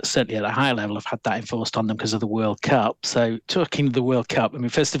 certainly at a high level, have had that enforced on them because of the World Cup. So talking of the World Cup,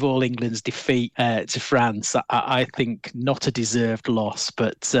 first of all, England's defeat to France, I think not a deserved loss,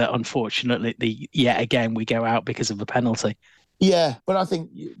 but unfortunately, yet again, we go out because of a penalty. Yeah, but I think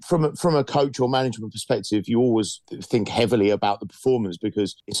from a coach or management perspective, you always think heavily about the performance,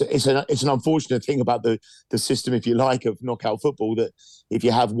 because it's an unfortunate thing about the system, if you like, of knockout football, that if you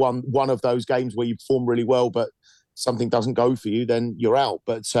have one of those games where you perform really well, but something doesn't go for you, then you're out.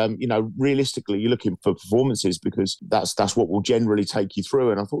 But, realistically, you're looking for performances, because that's what will generally take you through.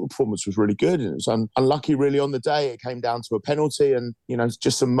 And I thought the performance was really good. And it was unlucky, really, on the day. It came down to a penalty and,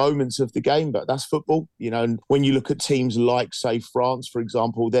 just some moments of the game. But that's football, And when you look at teams like, say, France, for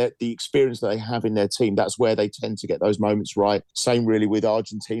example, the experience that they have in their team, that's where they tend to get those moments right. Same, really, with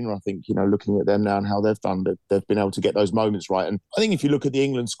Argentina. I think, looking at them now and how they've done, they've been able to get those moments right. And I think if you look at the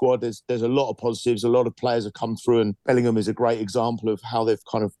England squad, there's a lot of positives. A lot of players have come through, and Bellingham is a great example of how they've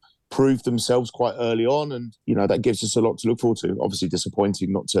kind of proved themselves quite early on, and that gives us a lot to look forward to. Obviously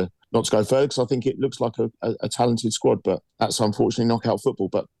disappointing not to go further, because I think it looks like a talented squad, but that's unfortunately knockout football.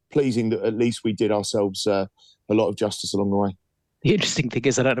 But pleasing that at least we did ourselves a lot of justice along the way. The interesting thing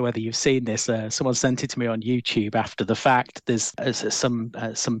is, I don't know whether you've seen this. Someone sent it to me on YouTube after the fact. There's some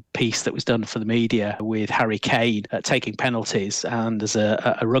piece that was done for the media with Harry Kane taking penalties, and there's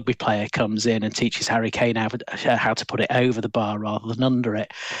a rugby player comes in and teaches Harry Kane how to put it over the bar rather than under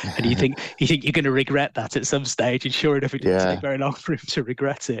it. And you think you're going to regret that at some stage, and sure enough, it didn't take very long for him to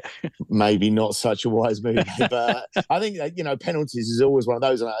regret it. Maybe not such a wise move, but I think penalties is always one of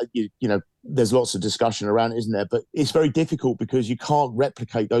those. And there's lots of discussion around it, isn't there? But it's very difficult because you can't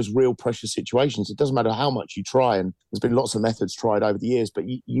replicate those real pressure situations. It doesn't matter how much you try, and there's been lots of methods tried over the years, but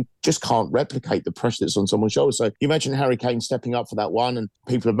you just can't replicate the pressure that's on someone's shoulders. So you imagine Harry Kane stepping up for that one, and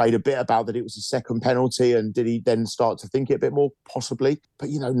people have made a bit about that it was a second penalty, and did he then start to think it a bit more? Possibly. But,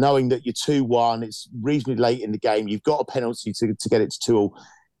 knowing that you're 2-1, it's reasonably late in the game, you've got a penalty to get it to 2-2.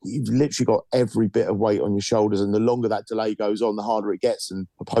 You've literally got every bit of weight on your shoulders, and the longer that delay goes on, the harder it gets. And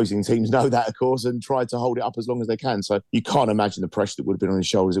opposing teams know that, of course, and try to hold it up as long as they can. So you can't imagine the pressure that would have been on his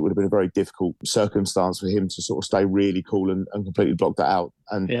shoulders. It would have been a very difficult circumstance for him to sort of stay really cool and completely block that out.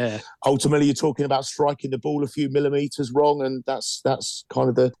 And ultimately, you're talking about striking the ball a few millimetres wrong, and that's kind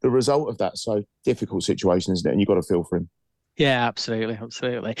of the result of that. So difficult situation, isn't it? And you've got to feel for him. Yeah, absolutely.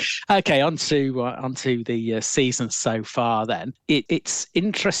 Okay, on to the season so far. Then it's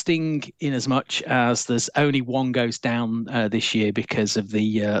interesting in as much as there's only one goes down this year because of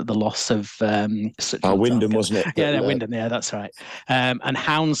the loss of Wyndham, wasn't it? Yeah, Wyndham. Yeah, that's right. And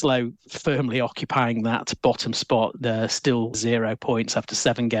Hounslow firmly occupying that bottom spot. Still 0 points after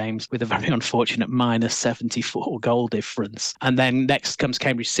 7 games, with a very unfortunate -74 goal difference. And then next comes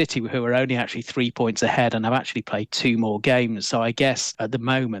Cambridge City, who are only actually 3 points ahead and have actually played 2 more games. So I guess at the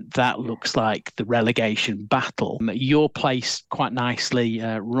moment that looks like the relegation battle. You're placed quite nicely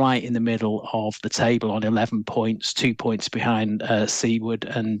right in the middle of the table on 11 points, 2 points behind Seawood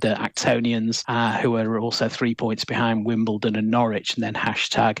and Actonians, who are also 3 points behind Wimbledon and Norwich. And then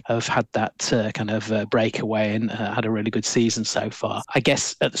Hashtag have had that kind of breakaway and had a really good season so far. I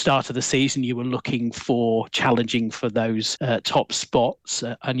guess at the start of the season you were looking for challenging for those top spots,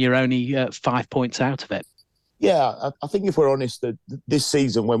 and you're only 5 points out of it. Yeah, I think if we're honest, that this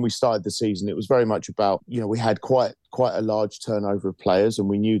season, when we started the season, it was very much about, we had quite a large turnover of players, and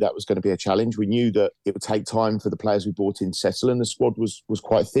we knew that was going to be a challenge. We knew that it would take time for the players we brought in to settle, and the squad was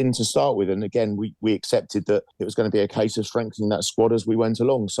quite thin to start with. And again, we accepted that it was going to be a case of strengthening that squad as we went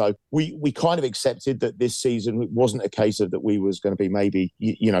along. So we kind of accepted that this season wasn't a case of that we was going to be maybe,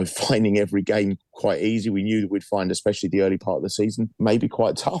 finding every game quite easy. We knew that we'd find, especially the early part of the season, maybe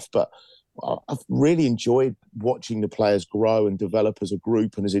quite tough, but I've really enjoyed watching the players grow and develop as a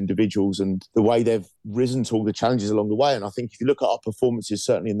group and as individuals, and the way they've risen to all the challenges along the way. And I think if you look at our performances,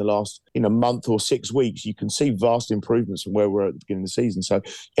 certainly in the last month or 6 weeks, you can see vast improvements from where we were at the beginning of the season. So,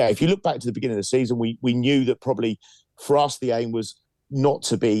 yeah, if you look back to the beginning of the season, we knew that probably for us the aim was not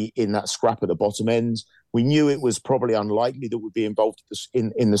to be in that scrap at the bottom end. We knew it was probably unlikely that we'd be involved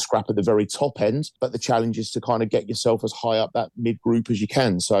in the scrap at the very top end, but the challenge is to kind of get yourself as high up that mid-group as you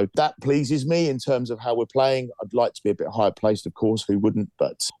can. So that pleases me in terms of how we're playing. I'd like to be a bit higher placed, of course, who wouldn't?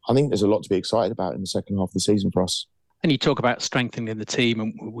 But I think there's a lot to be excited about in the second half of the season for us. And you talk about strengthening the team,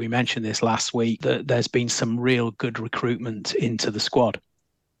 and we mentioned this last week, that there's been some real good recruitment into the squad.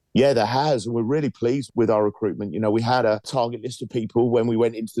 Yeah, there has. And we're really pleased with our recruitment. We had a target list of people when we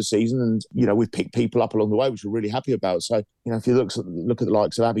went into the season, and, we've picked people up along the way, which we're really happy about. So, if you look at the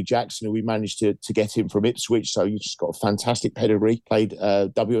likes of Abby Jackson, who we managed to get him from Ipswich. So you just got a fantastic pedigree, played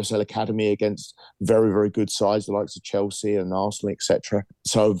WSL Academy against very, very good sides, the likes of Chelsea and Arsenal, etc.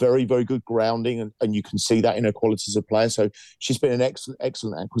 So very, very good grounding, and you can see that in her qualities as a player. So she's been an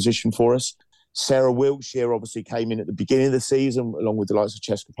excellent acquisition for us. Sarah Wiltshire obviously came in at the beginning of the season, along with the likes of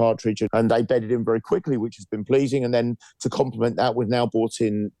Cheska Partridge, and they bedded in very quickly, which has been pleasing. And then to complement that, we've now brought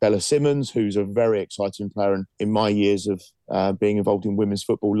in Bella Simmons, who's a very exciting player. And in my years of being involved in women's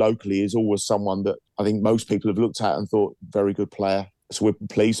football locally, is always someone that I think most people have looked at and thought, very good player. So we're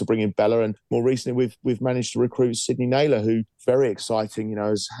pleased to bring in Bella, and more recently we've managed to recruit Sydney Naylor, who very exciting,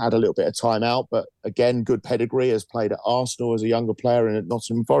 has had a little bit of time out, but again, good pedigree, has played at Arsenal as a younger player and at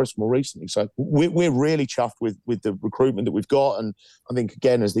Nottingham Forest more recently. So we're really chuffed with the recruitment that we've got, and I think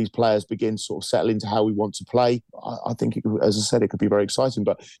again, as these players begin to sort of settle into how we want to play, I think, as I said, it could be very exciting.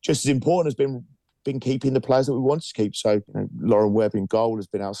 But just as important has been been keeping the players that we wanted to keep. So Lauren Webb in goal has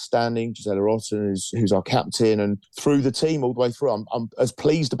been outstanding. Gisela Otten, who's our captain, and through the team all the way through, I'm as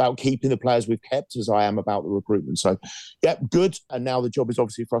pleased about keeping the players we've kept as I am about the recruitment. So, yeah, good. And now the job is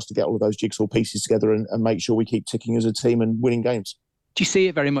obviously for us to get all of those jigsaw pieces together and make sure we keep ticking as a team and winning games. Do you see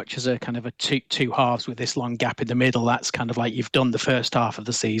it very much as a kind of a two halves with this long gap in the middle? That's kind of like you've done the first half of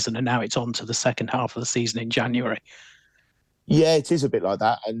the season and now it's on to the second half of the season in January. Yeah, it is a bit like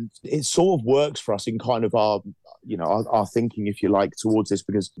that. And it sort of works for us in kind of our thinking, if you like, towards this,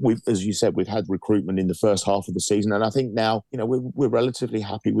 because as you said, we've had recruitment in the first half of the season. And I think now, we're relatively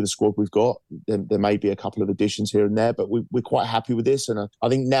happy with the squad we've got. There may be a couple of additions here and there, but we're quite happy with this. And I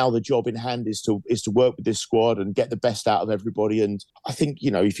think now the job in hand is to work with this squad and get the best out of everybody. And I think,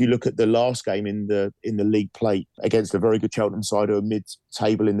 if you look at the last game in the league plate against a very good Cheltenham side who are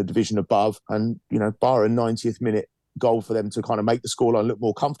mid-table in the division above, and, bar a 90th minute goal for them to kind of make the scoreline look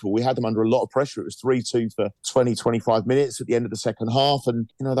more comfortable. We had them under a lot of pressure. It was 3-2 for 20-25 minutes at the end of the second half,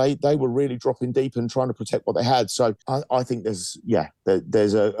 and they were really dropping deep and trying to protect what they had. So I think there's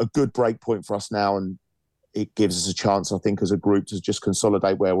a good break point for us now, and it gives us a chance, I think, as a group to just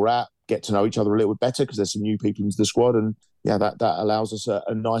consolidate where we're at, get to know each other a little bit better because there's some new people into the squad, and that allows us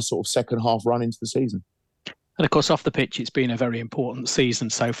a nice sort of second half run into the season. And of course, off the pitch, it's been a very important season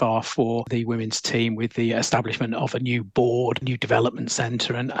so far for the women's team with the establishment of a new board, new development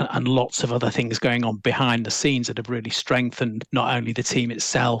centre and lots of other things going on behind the scenes that have really strengthened not only the team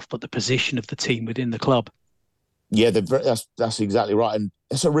itself, but the position of the team within the club. Yeah, that's exactly right. And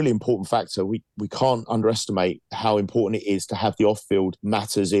it's a really important factor. We can't underestimate how important it is to have the off-field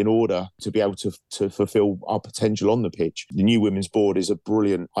matters in order to be able to fulfil our potential on the pitch. The new women's board is a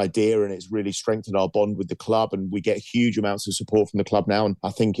brilliant idea and it's really strengthened our bond with the club, and we get huge amounts of support from the club now. And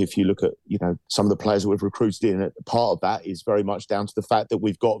I think if you look at, some of the players that we've recruited in, part of that is very much down to the fact that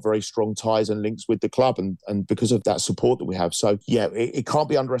we've got very strong ties and links with the club and because of that support that we have. So, yeah, it can't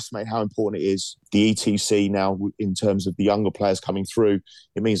be underestimated how important it is. The ETC now, in terms of the younger players coming through,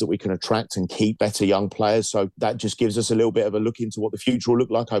 it means that we can attract and keep better young players. So that just gives us a little bit of a look into what the future will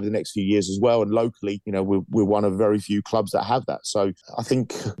look like over the next few years as well. And locally, we're one of very few clubs that have that. So I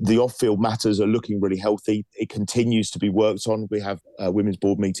think the off-field matters are looking really healthy. It continues to be worked on. We have women's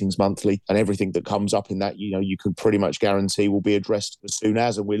board meetings monthly, and everything that comes up in that, you can pretty much guarantee will be addressed as soon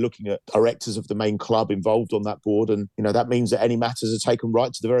as. And we're looking at directors of the main club involved on that board. And, that means that any matters are taken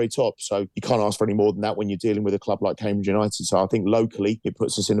right to the very top. So you can't ask for any more than that when you're dealing with a club like Cambridge United. So I think locally it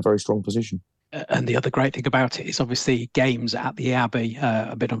puts us in a very strong position. And the other great thing about it is obviously games at the Abbey.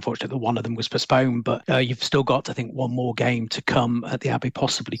 A bit unfortunate that one of them was postponed, but you've still got, I think, one more game to come at the Abbey,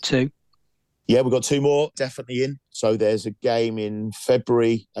 possibly two. Yeah, we've got two more definitely in. So there's a game in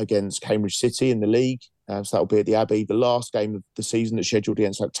February against Cambridge City in the league. So that'll be at the Abbey. The last game of the season that's scheduled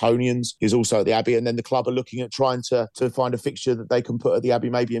against Actonians is also at the Abbey. And then the club are looking at trying to find a fixture that they can put at the Abbey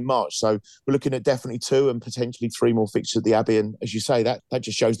maybe in March. So we're looking at definitely two and potentially three more fixtures at the Abbey. And as you say, that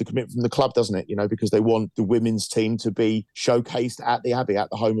just shows the commitment from the club, doesn't it? Because they want the women's team to be showcased at the Abbey, at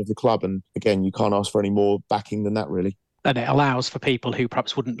the home of the club. And again, you can't ask for any more backing than that, really. And it allows for people who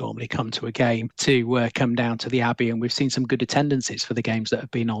perhaps wouldn't normally come to a game to come down to the Abbey. And we've seen some good attendances for the games that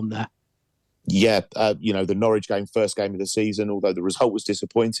have been on there. Yeah, the Norwich game, first game of the season, although the result was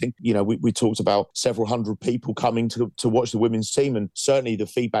disappointing. We talked about several hundred people coming to watch the women's team, and certainly the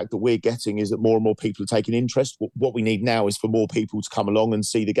feedback that we're getting is that more and more people are taking interest. What we need now is for more people to come along and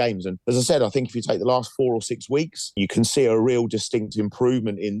see the games. And as I said, I think if you take the last 4 or 6 weeks, you can see a real distinct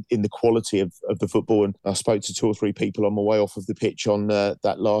improvement in the quality of the football. And I spoke to 2 or 3 people on my way off of the pitch on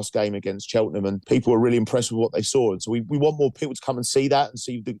that last game against Cheltenham, and people were really impressed with what they saw. And so we want more people to come and see that and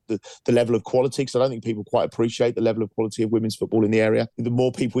see the level of quality, because I don't think people quite appreciate the level of quality of women's football in the area. The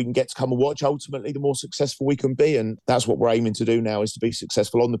more people we can get to come and watch, ultimately, the more successful we can be. And that's what we're aiming to do now, is to be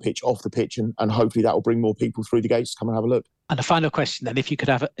successful on the pitch, off the pitch, and hopefully that will bring more people through the gates to come and have a look. And a final question then, if you could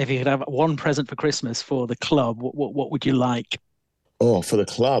have one present for Christmas for the club, what would you like? Oh, for the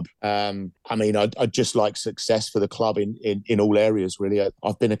club. I'd just like success for the club in all areas, really.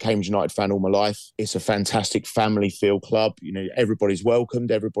 I've been a Cambridge United fan all my life. It's a fantastic family feel club. Everybody's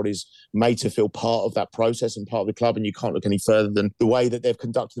welcomed. Everybody's made to feel part of that process and part of the club. And you can't look any further than the way that they've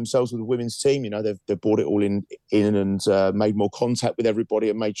conducted themselves with the women's team. They've brought it all in and made more contact with everybody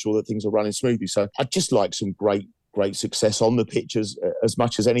and made sure that things are running smoothly. So I'd just like some great success on the pitch as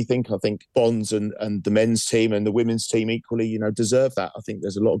much as anything. I think Bonds and the men's team and the women's team equally, deserve that. I think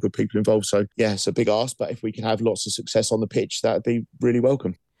there's a lot of good people involved. So, yeah, it's a big ask. But if we can have lots of success on the pitch, that would be really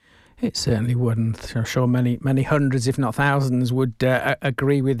welcome. It certainly wouldn't. I'm sure many hundreds, if not thousands, would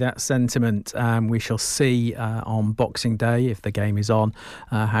agree with that sentiment. We shall see on Boxing Day, if the game is on,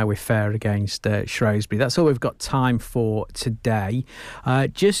 how we fare against Shrewsbury. That's all we've got time for today.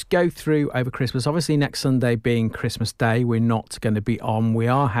 Just go through over Christmas. Obviously, next Sunday being Christmas Day, we're not going to be on. We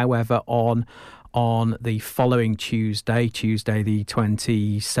are, however, on the following Tuesday the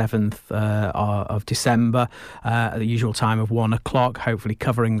 27th of December, at the usual time of 1 o'clock, hopefully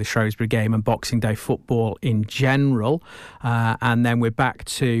covering the Shrewsbury game and Boxing Day football in general. And then we're back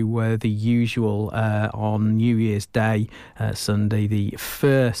to the usual on New Year's Day, Sunday, the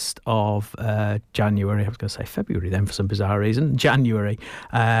 1st of January. I was going to say February then for some bizarre reason. January,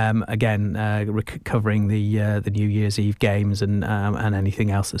 again, covering the New Year's Eve games and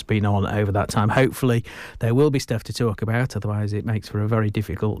anything else that's been on over that time. Hopefully there will be stuff to talk about, otherwise it makes for a very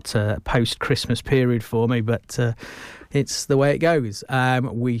difficult post-Christmas period for me, but it's the way it goes.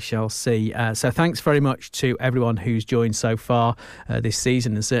 We shall see. So thanks very much to everyone who's joined so far this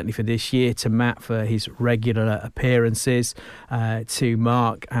season, and certainly for this year, to Matt for his regular appearances, to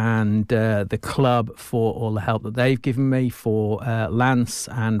Mark and the club for all the help that they've given me, for Lance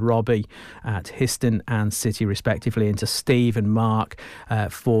and Robbie at Histon and City respectively, and to Steve and Mark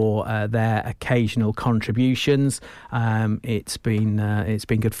for their occasional contributions. It's been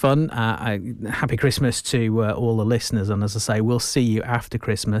good fun. Happy Christmas to all the listeners. And as I say, we'll see you after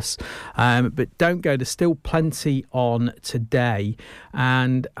Christmas. But don't go. There's still plenty on today.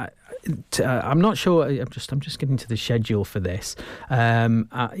 And I'm not sure. I'm just getting to the schedule for this.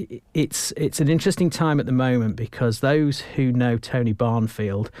 It's an interesting time at the moment, because those who know Tony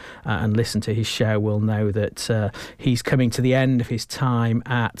Barnfield and listen to his show will know that he's coming to the end of his time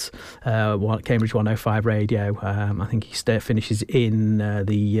at Cambridge 105 Radio. I think he finishes in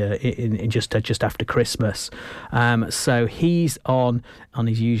just after Christmas. So he's on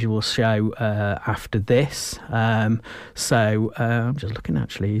his usual show after this. So I'm just looking,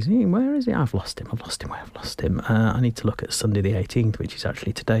 actually. Where is he? I've lost him. I need to look at Sunday the 18th, which is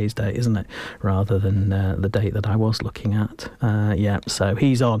actually today's date, isn't it? Rather than the date that I was looking at. So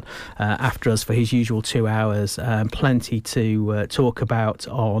he's on after us for his usual 2 hours. Plenty to talk about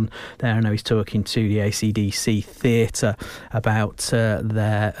on there. I know he's talking to the AC/DC Theatre about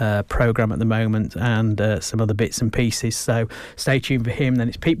their programme at the moment, and some other bits and pieces. So stay tuned for him. Then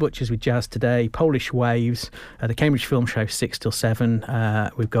it's Pete Butchers with Jazz Today, Polish Waves, the Cambridge Film Show 6 till 7.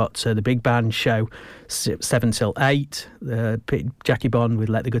 We've got the Big Band Show 7 till 8. Jackie Bond with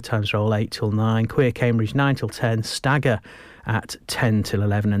Let the Good Times Roll 8 till 9. Queer Cambridge 9 till 10. Stagger at 10 till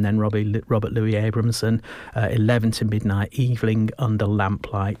 11, and then Robert Louis Abramson 11 to midnight, Evening Under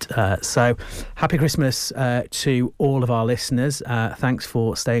Lamplight. So happy Christmas to all of our listeners. Thanks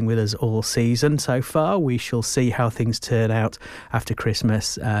for staying with us all season so far. We shall see how things turn out after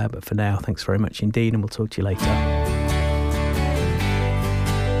Christmas, but for now, thanks very much indeed, and we'll talk to you later.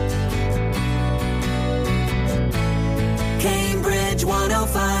 Cambridge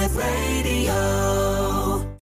 105 Radio.